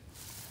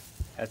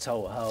that's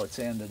how it's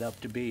ended up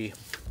to be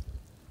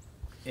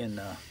in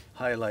the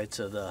highlights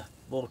of the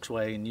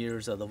Volkswagen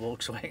years of the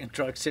Volkswagen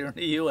trucks here in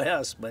the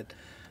U.S. But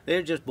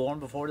they're just born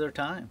before their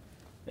time.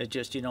 It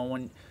just, you know,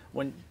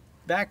 when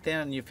back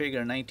then, you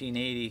figure in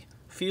 1980,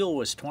 fuel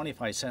was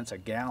 25 cents a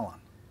gallon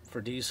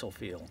for diesel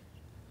fuel.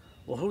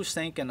 Well, who's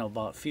thinking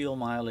about fuel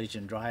mileage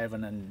and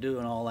driving and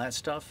doing all that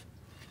stuff?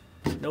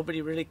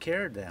 Nobody really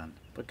cared then,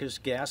 because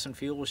gas and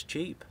fuel was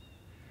cheap.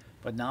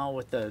 But now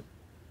with the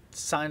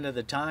sign of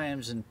the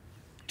times, and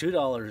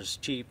 $2 is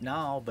cheap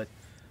now, but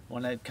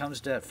when it comes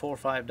to that $4 or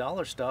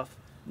 $5 stuff,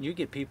 you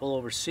get people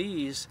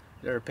overseas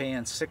that are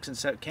paying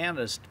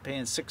Canada's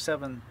paying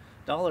 $6,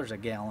 $7 a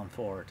gallon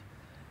for it.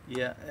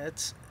 Yeah,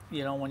 it's,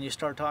 you know, when you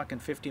start talking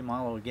 50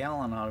 miles a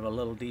gallon out of a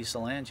little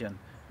diesel engine,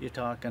 you're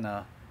talking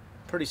a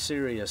pretty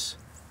serious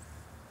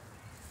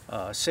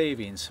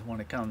savings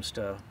when it comes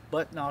to,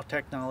 but now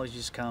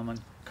technology's coming,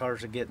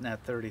 cars are getting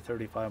that 30,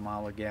 35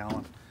 mile a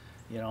gallon,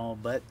 you know,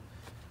 but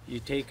you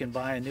take and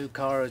buy a new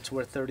car, it's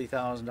worth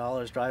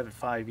 $30,000, drive it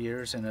 5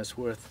 years, and it's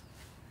worth,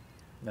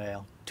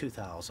 well,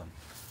 $2,000.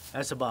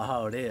 That's about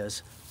how it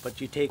is.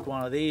 But you take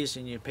one of these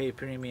and you pay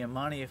premium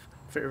money,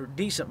 for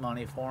decent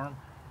money for them,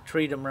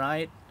 treat them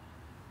right,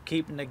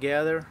 keep them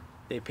together,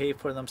 they pay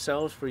for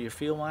themselves for your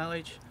fuel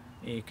mileage,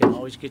 and you can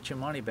always get your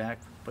money back,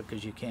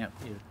 because you can't,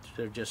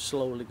 they're just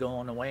slowly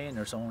going away, and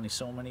there's only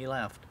so many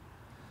left.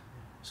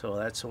 So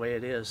that's the way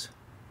it is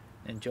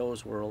in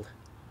Joe's world.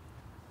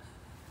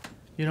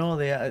 You know,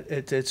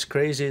 it's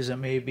crazy as it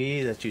may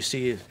be that you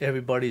see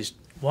everybody's,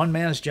 one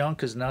man's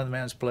junk is another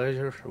man's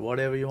pleasure, or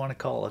whatever you want to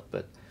call it,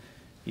 but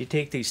you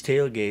take these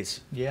tailgates,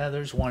 yeah,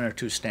 there's one or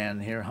two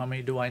standing here. How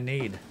many do I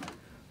need?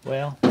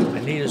 Well, I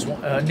need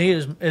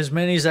as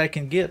many as I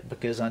can get,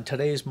 because on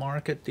today's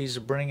market, these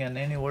are bringing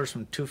anywhere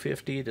from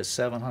 $250 to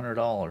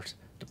 $700.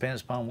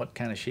 Depends upon what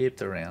kind of shape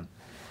they're in.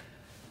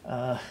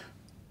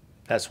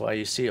 That's why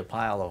you see a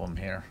pile of them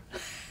here.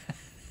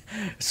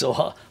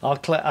 So I'll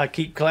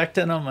keep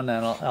collecting them, and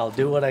then I'll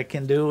do what I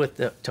can do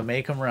with to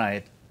make them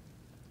right.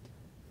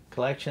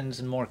 Collections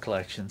and more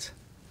collections.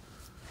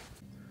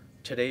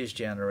 Today's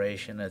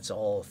generation, it's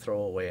all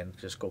throwaway and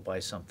just go buy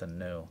something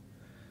new,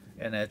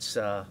 and it's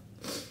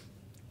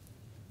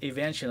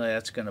eventually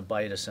that's going to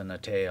bite us in the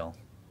tail.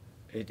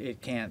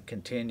 It can't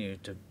continue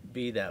to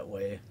be that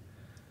way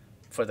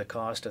for the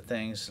cost of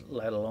things,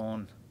 let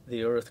alone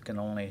the earth can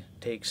only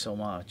take so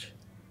much.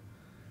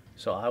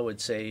 So I would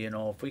say, you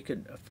know,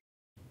 if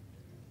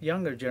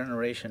younger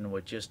generation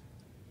would just,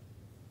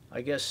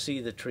 I guess, see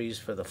the trees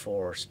for the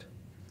forest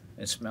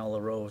and smell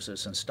the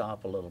roses and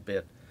stop a little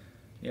bit.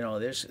 You know,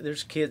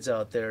 there's kids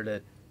out there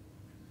that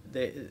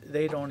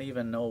they don't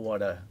even know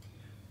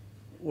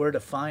where to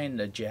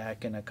find a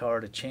jack in a car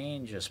to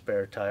change a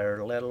spare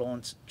tire, let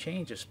alone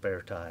change a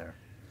spare tire,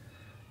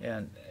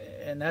 and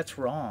that's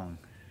wrong.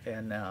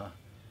 And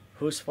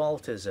whose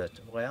fault is it?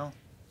 Well,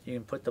 you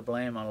can put the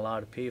blame on a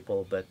lot of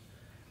people, but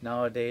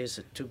nowadays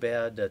it's too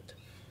bad that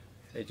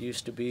it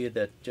used to be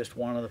that just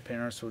one of the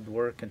parents would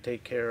work and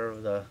take care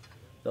of the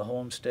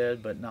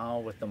homestead, but now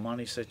with the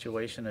money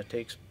situation, it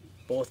takes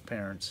both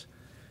parents.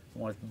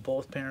 With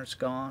both parents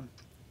gone,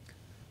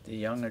 the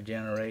younger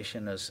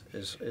generation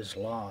is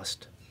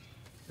lost.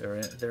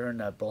 They're in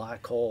that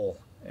black hole,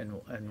 and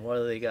what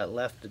do they got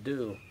left to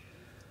do?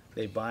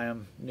 They buy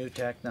them new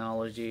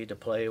technology to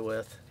play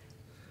with.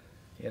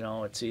 You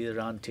know, it's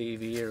either on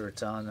TV or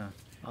it's on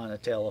a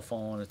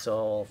telephone. It's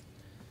all,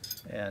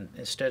 and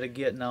instead of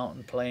getting out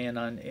and playing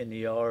in the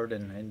yard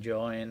and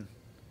enjoying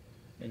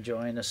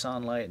the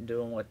sunlight and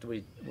doing what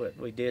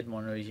we did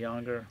when we was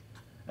younger,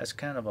 that's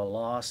kind of a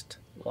lost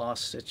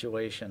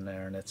situation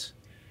there, and it's,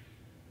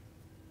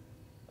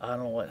 I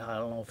don't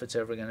know if it's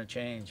ever going to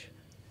change.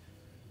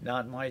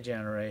 Not in my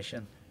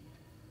generation.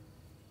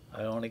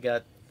 I only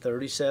got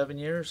 37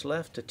 years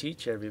left to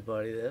teach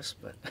everybody this,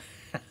 but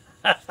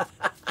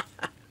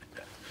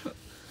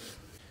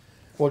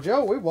Well,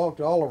 Joe, we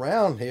walked all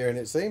around here, and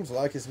it seems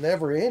like it's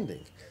never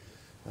ending.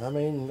 I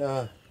mean,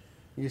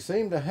 you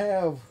seem to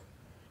have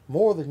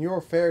more than your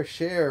fair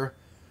share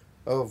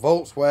of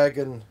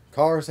Volkswagen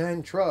cars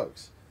and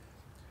trucks.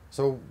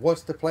 So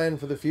what's the plan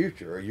for the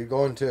future? Are you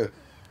going to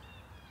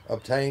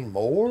obtain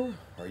more?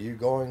 Are you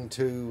going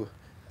to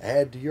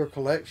add to your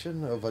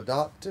collection of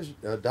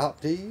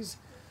adoptees?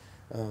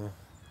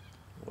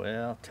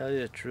 Well, tell you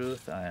the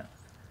truth,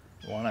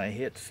 when I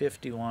hit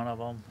 51 of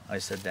them, I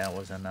said that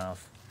was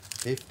enough.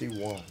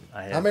 51.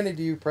 How many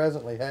do you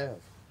presently have?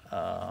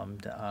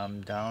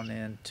 I'm down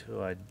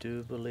into, I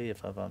do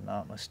believe, if I'm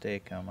not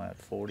mistaken, I'm at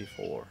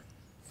 44.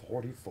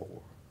 44.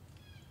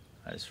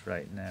 That's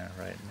right in there,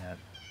 right in that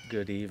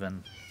good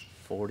even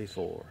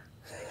 44.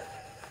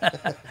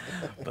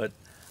 But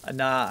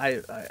nah,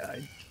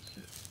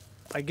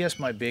 I guess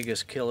my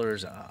biggest killer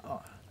is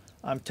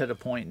I'm to the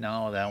point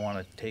now that I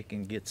want to take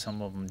and get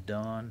some of them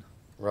done.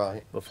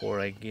 Right. before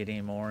I get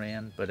any more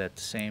in. But at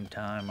the same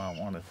time, I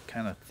want to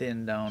kind of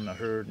thin down the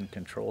herd and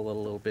control it a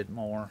little bit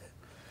more.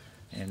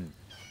 And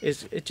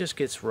it just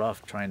gets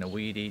rough trying to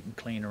weed eat and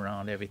clean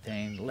around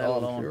everything, let Oh,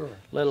 I'm alone sure.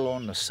 let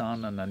alone the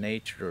sun and the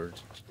nature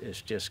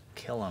is just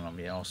killing them,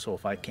 you know. So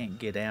if I can't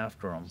get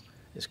after them,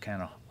 it's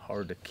kind of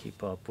hard to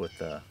keep up with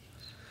the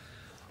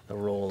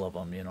roll of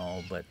them, you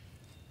know. But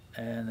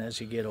and as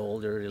you get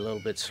older, you're a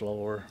little bit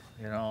slower,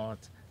 you know.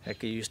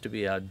 Heck, it used to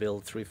be I'd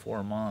build 3, 4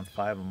 a month,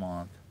 5 a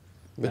month.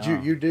 But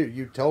Yeah.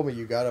 you told me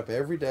you got up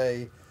every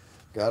day,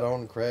 got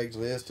on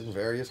Craigslist in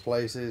various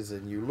places,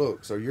 and you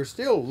look. So you're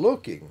still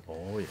looking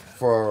Oh yeah.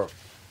 for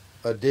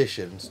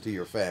additions to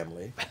your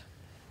family.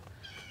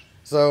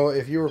 So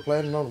if you were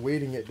planning on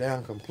weeding it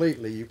down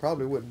completely, you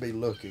probably wouldn't be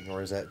looking,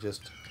 or is that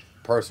just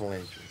personal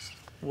interest?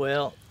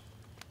 Well,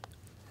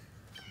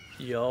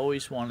 you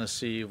always want to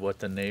see what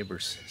the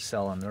neighbor's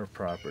selling their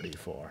property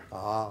for.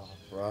 Ah,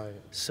 right.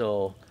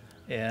 So,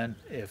 and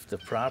if the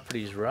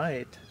property's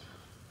right,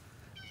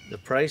 the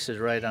price is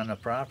right on the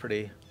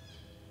property,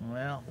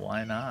 well,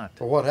 why not?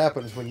 Well, what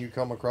happens when you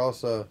come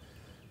across a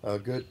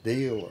good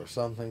deal or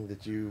something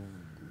that you've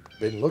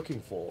been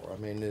looking for? I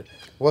mean,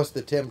 what's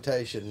the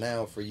temptation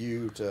now for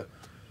you to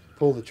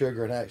pull the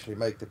trigger and actually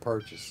make the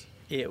purchase?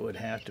 It would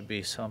have to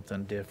be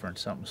something different,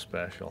 something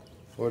special.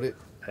 Would it?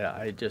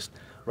 I just,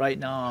 right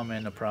now I'm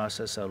in the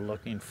process of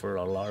looking for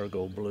a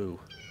Largo Blue.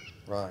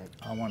 Right.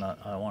 I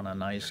want a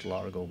nice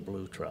Largo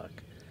Blue truck.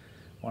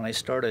 When I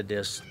started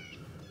this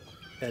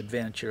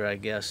adventure, I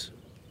guess,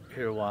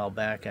 here a while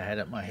back, I had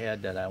it in my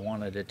head that I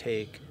wanted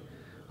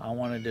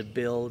to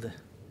build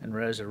and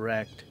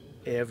resurrect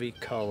every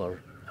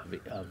color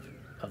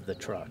of the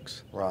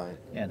trucks. Right.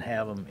 And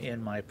have them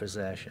in my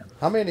possession.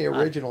 How many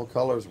original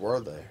colors were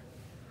there?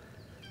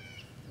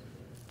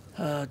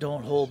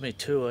 Don't hold me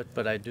to it,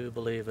 but I do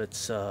believe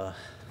it's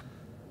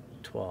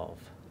 12.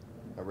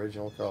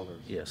 Original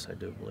colors. Yes, I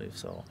do believe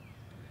so.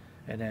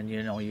 And then,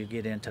 you know, you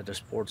get into the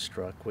sports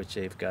truck, which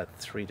they've got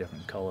 3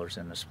 different colors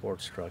in the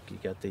sports truck. You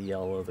got the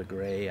yellow, the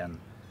gray, and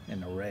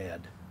the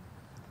red.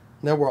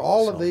 Now, were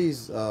all of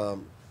these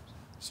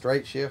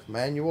straight shift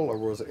manual, or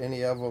was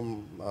any of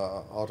them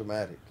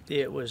automatic?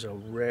 It was a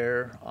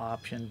rare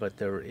option, but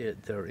there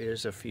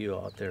is a few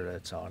out there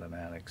that's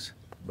automatics.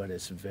 But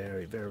it's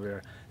very, very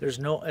rare. It's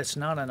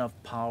not enough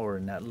power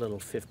in that little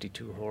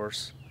 52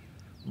 horse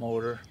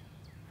motor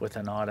with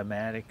an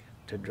automatic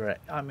to drag.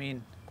 I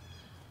mean,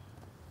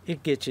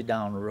 it gets you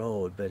down the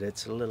road, but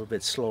it's a little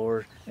bit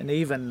slower. And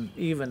even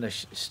the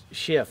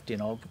shift, you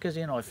know, because,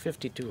 you know, at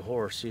 52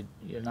 horse,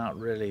 you're not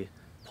really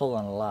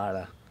pulling a lot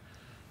of,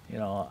 you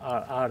know,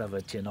 out of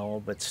it, you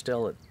know. But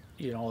still,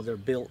 you know, they're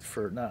built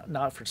for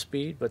not for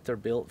speed, but they're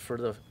built for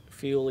the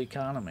fuel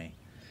economy.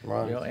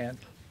 Right. You know, and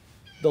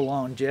the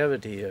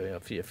longevity,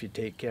 if you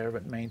take care of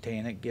it,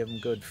 maintain it, give them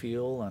good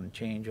fuel and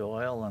change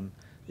oil and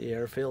the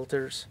air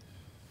filters,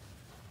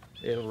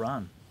 it'll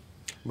run.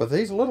 But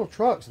these little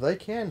trucks, they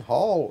can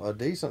haul a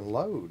decent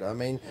load. I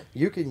mean,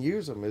 you can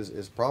use them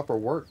as proper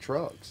work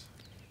trucks.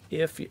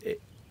 If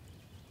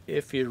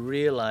you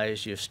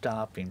realize your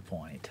stopping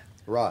point.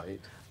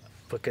 Right.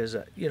 Because,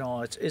 you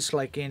know, it's just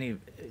like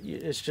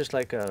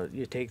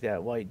you take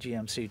that white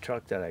GMC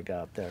truck that I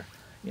got there.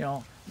 You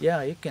know,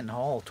 yeah, it can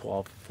haul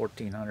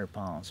 1,400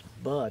 pounds,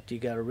 but you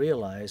got to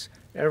realize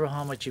every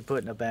how much you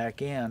put in the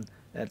back end,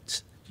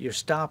 that's your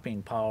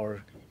stopping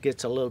power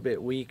gets a little bit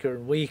weaker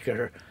and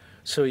weaker.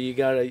 So you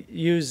got to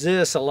use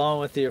this along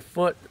with your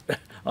foot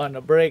on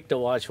the brake to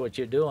watch what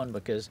you're doing,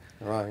 because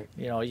Right.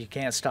 you know you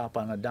can't stop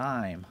on a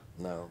dime.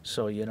 No.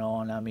 So, you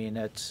know, and I mean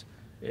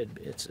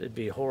it'd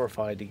be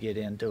horrified to get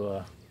into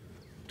a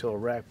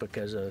wreck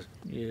because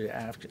you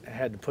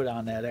had to put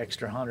on that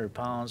extra 100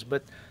 pounds.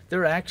 But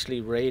they're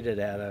actually rated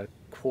at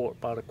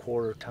about a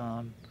quarter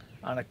ton.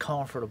 On a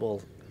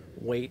comfortable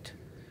weight,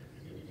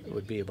 it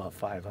would be about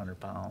 500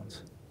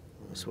 pounds.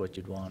 That's what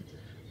you'd want.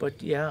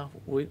 But yeah,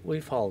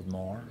 we've hauled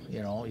more.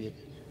 You know, you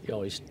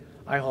always.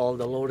 I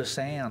hauled a load of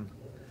sand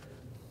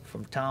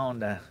from town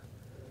to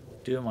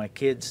do my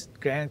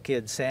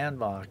grandkids'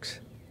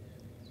 sandbox.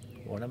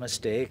 What a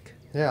mistake.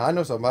 Yeah, I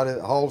know somebody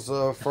that hauls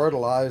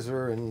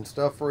fertilizer and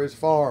stuff for his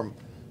farm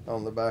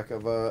on the back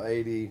of a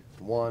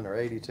 81 or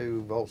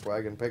 82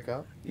 Volkswagen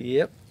pickup.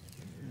 Yep,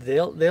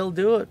 they'll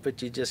do it,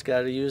 but you just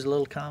got to use a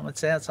little common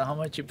sense on how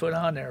much you put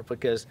on there.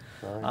 Because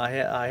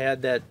Right. I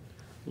had that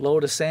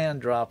load of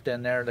sand dropped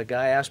in there. The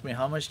guy asked me,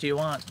 how much do you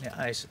want?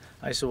 I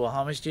said, well,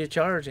 how much do you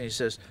charge? And he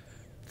says,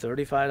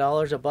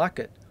 $35 a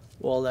bucket.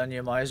 Well, then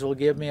you might as well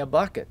give me a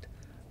bucket.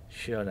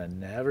 Should have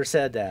never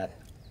said that.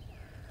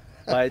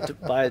 By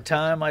the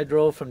time I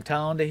drove from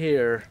town to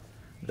here,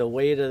 the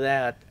weight of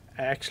that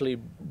actually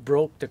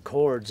broke the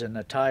cords in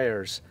the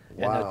tires.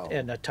 Wow.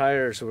 And the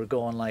tires were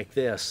going like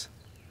this.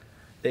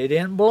 They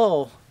didn't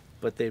blow,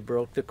 but they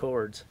broke the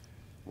cords.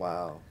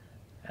 Wow.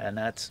 And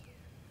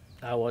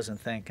I wasn't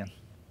thinking.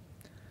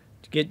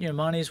 Getting your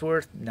money's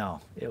worth?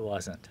 No, it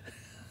wasn't.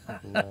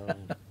 No.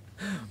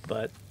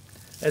 But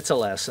it's a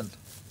lesson.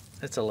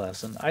 It's a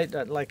lesson.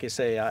 Like I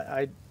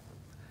say,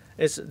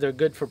 they're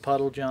good for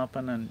puddle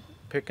jumping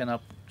picking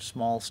up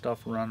small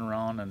stuff, running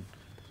around, and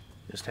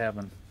just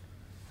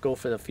go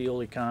for the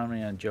fuel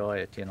economy and enjoy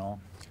it, you know.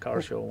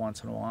 Car show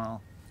once in a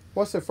while.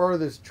 What's the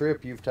furthest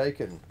trip you've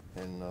taken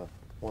in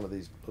one of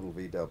these little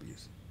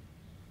VWs?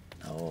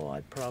 Oh,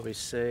 I'd probably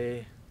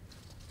say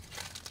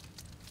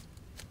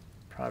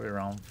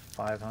around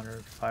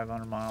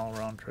 500 mile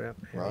round trip,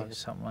 maybe, right.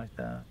 Something like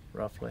that,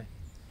 roughly.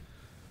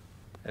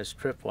 As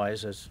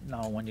trip-wise, as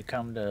now when you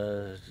come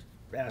to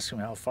ask me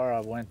how far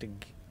I went to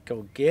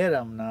go get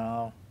them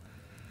now,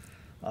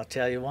 I'll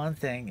tell you one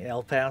thing,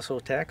 El Paso,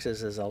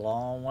 Texas is a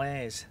long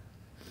ways.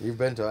 You've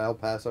been to El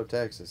Paso,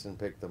 Texas and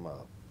picked them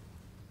up.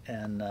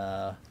 And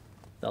the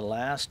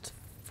last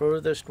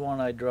furthest one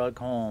I drug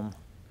home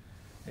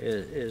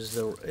is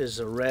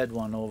the red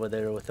one over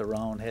there with the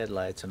round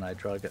headlights, and I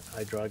drug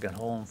it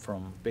home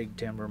from Big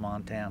Timber,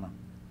 Montana.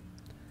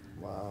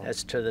 Wow.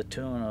 That's to the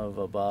tune of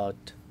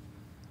about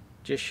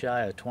just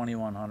shy of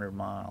 2,100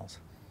 miles,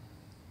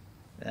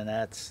 and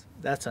that's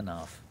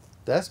enough.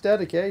 That's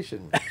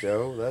dedication,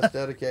 Joe. That's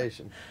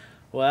dedication.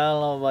 Well, I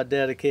don't know about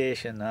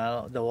dedication.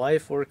 The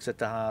wife works at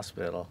the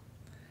hospital,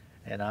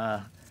 and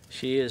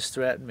she has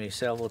threatened me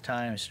several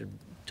times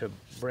to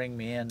bring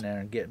me in there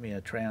and get me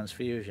a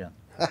transfusion.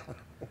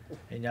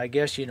 And I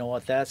guess you know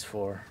what that's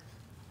for.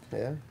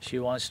 Yeah. She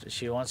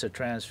wants a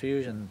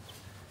transfusion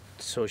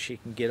so she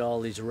can get all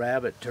these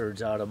rabbit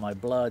turds out of my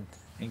blood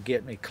and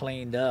get me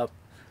cleaned up,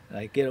 and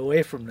I get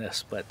away from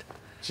this. But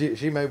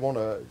she may want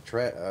to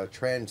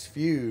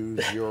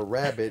transfuse your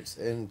rabbits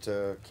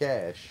into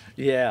cash.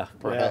 Yeah,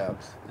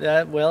 perhaps.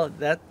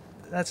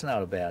 That's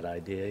not a bad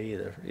idea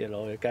either. You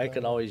know, I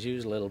could always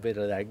use a little bit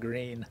of that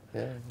green,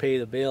 pay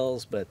the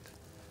bills, but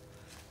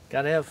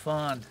gotta have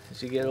fun.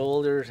 As you get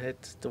older,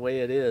 it's the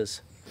way it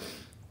is.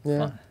 Yeah.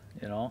 Fun,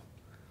 you know.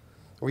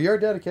 Well, your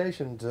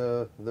dedication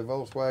to the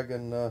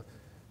Volkswagen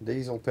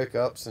diesel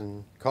pickups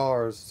and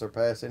cars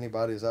surpass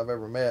anybody's I've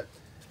ever met,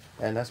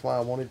 and that's why I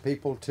wanted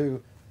people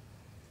to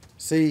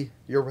see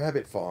your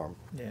rabbit farm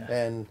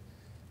and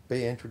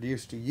be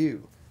introduced to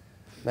you.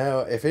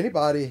 Now, if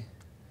anybody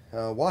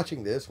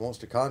watching this wants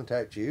to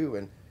contact you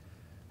and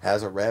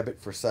has a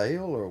rabbit for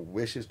sale or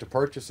wishes to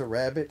purchase a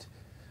rabbit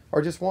or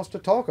just wants to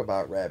talk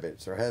about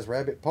rabbits or has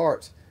rabbit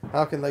parts,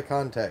 how can they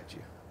contact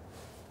you?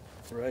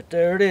 Right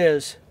there it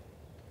is.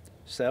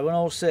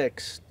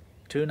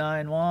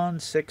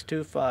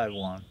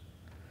 706-291-6251.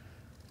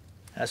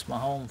 That's my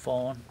home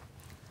phone.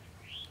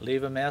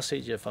 Leave a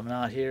message if I'm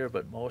not here,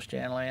 but most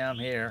generally I'm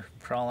here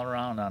crawling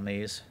around on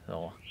these,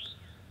 so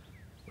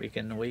we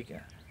can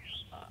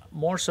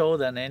more so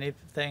than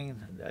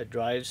anything that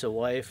drives the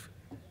wife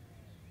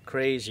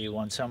crazy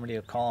when somebody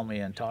will call me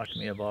and talk to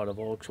me about a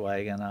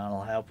Volkswagen, and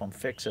I'll help them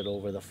fix it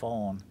over the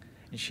phone,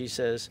 and she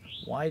says,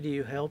 "Why do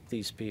you help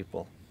these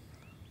people?"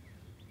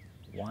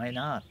 Why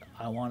not?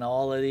 I want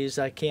all of these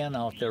I can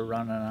out there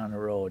running on the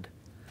road.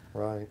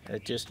 Right.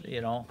 It just,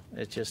 you know,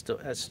 it's just I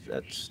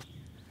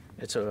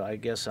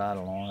guess, I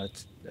don't know,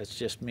 it's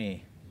just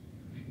me.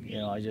 You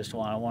know, I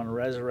want to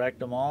resurrect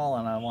them all,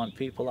 and I want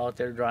people out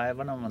there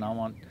driving them, and I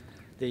want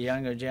the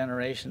younger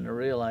generation to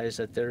realize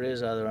that there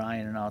is other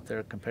iron out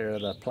there compared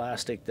to the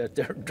plastic that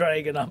they're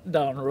dragging up and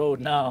down the road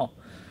now.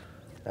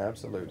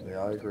 Absolutely,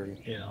 I agree.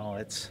 You know,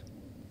 it's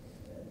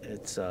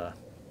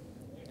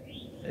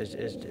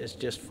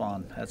just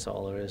fun. That's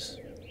all there is.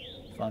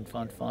 Fun,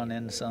 fun, fun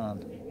in the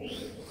sun.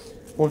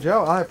 Well,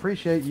 Joe, I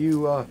appreciate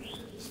you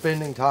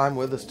spending time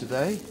with us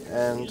today,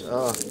 and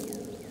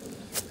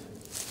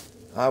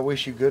I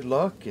wish you good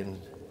luck and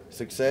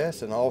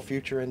success in all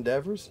future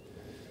endeavors,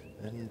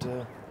 and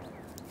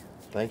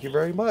thank you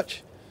very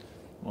much.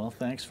 Well,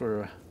 thanks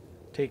for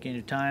taking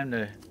your time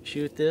to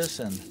shoot this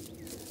and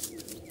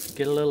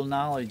get a little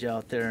knowledge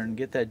out there and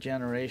get that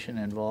generation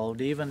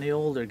involved, even the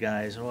older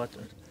guys.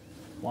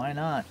 Why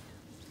not?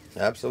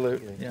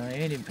 Absolutely. You know,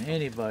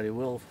 anybody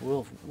will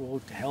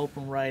help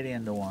them right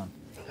into one.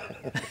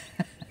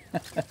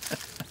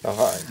 All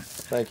right.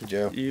 Thank you,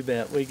 Joe. You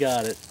bet. We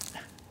got it.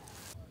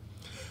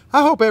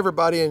 I hope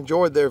everybody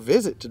enjoyed their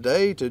visit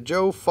today to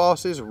Joe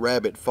Foss's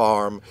Rabbit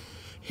Farm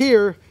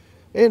here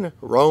in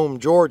Rome,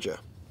 Georgia.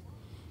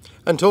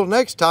 Until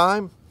next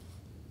time,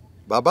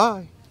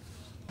 bye-bye.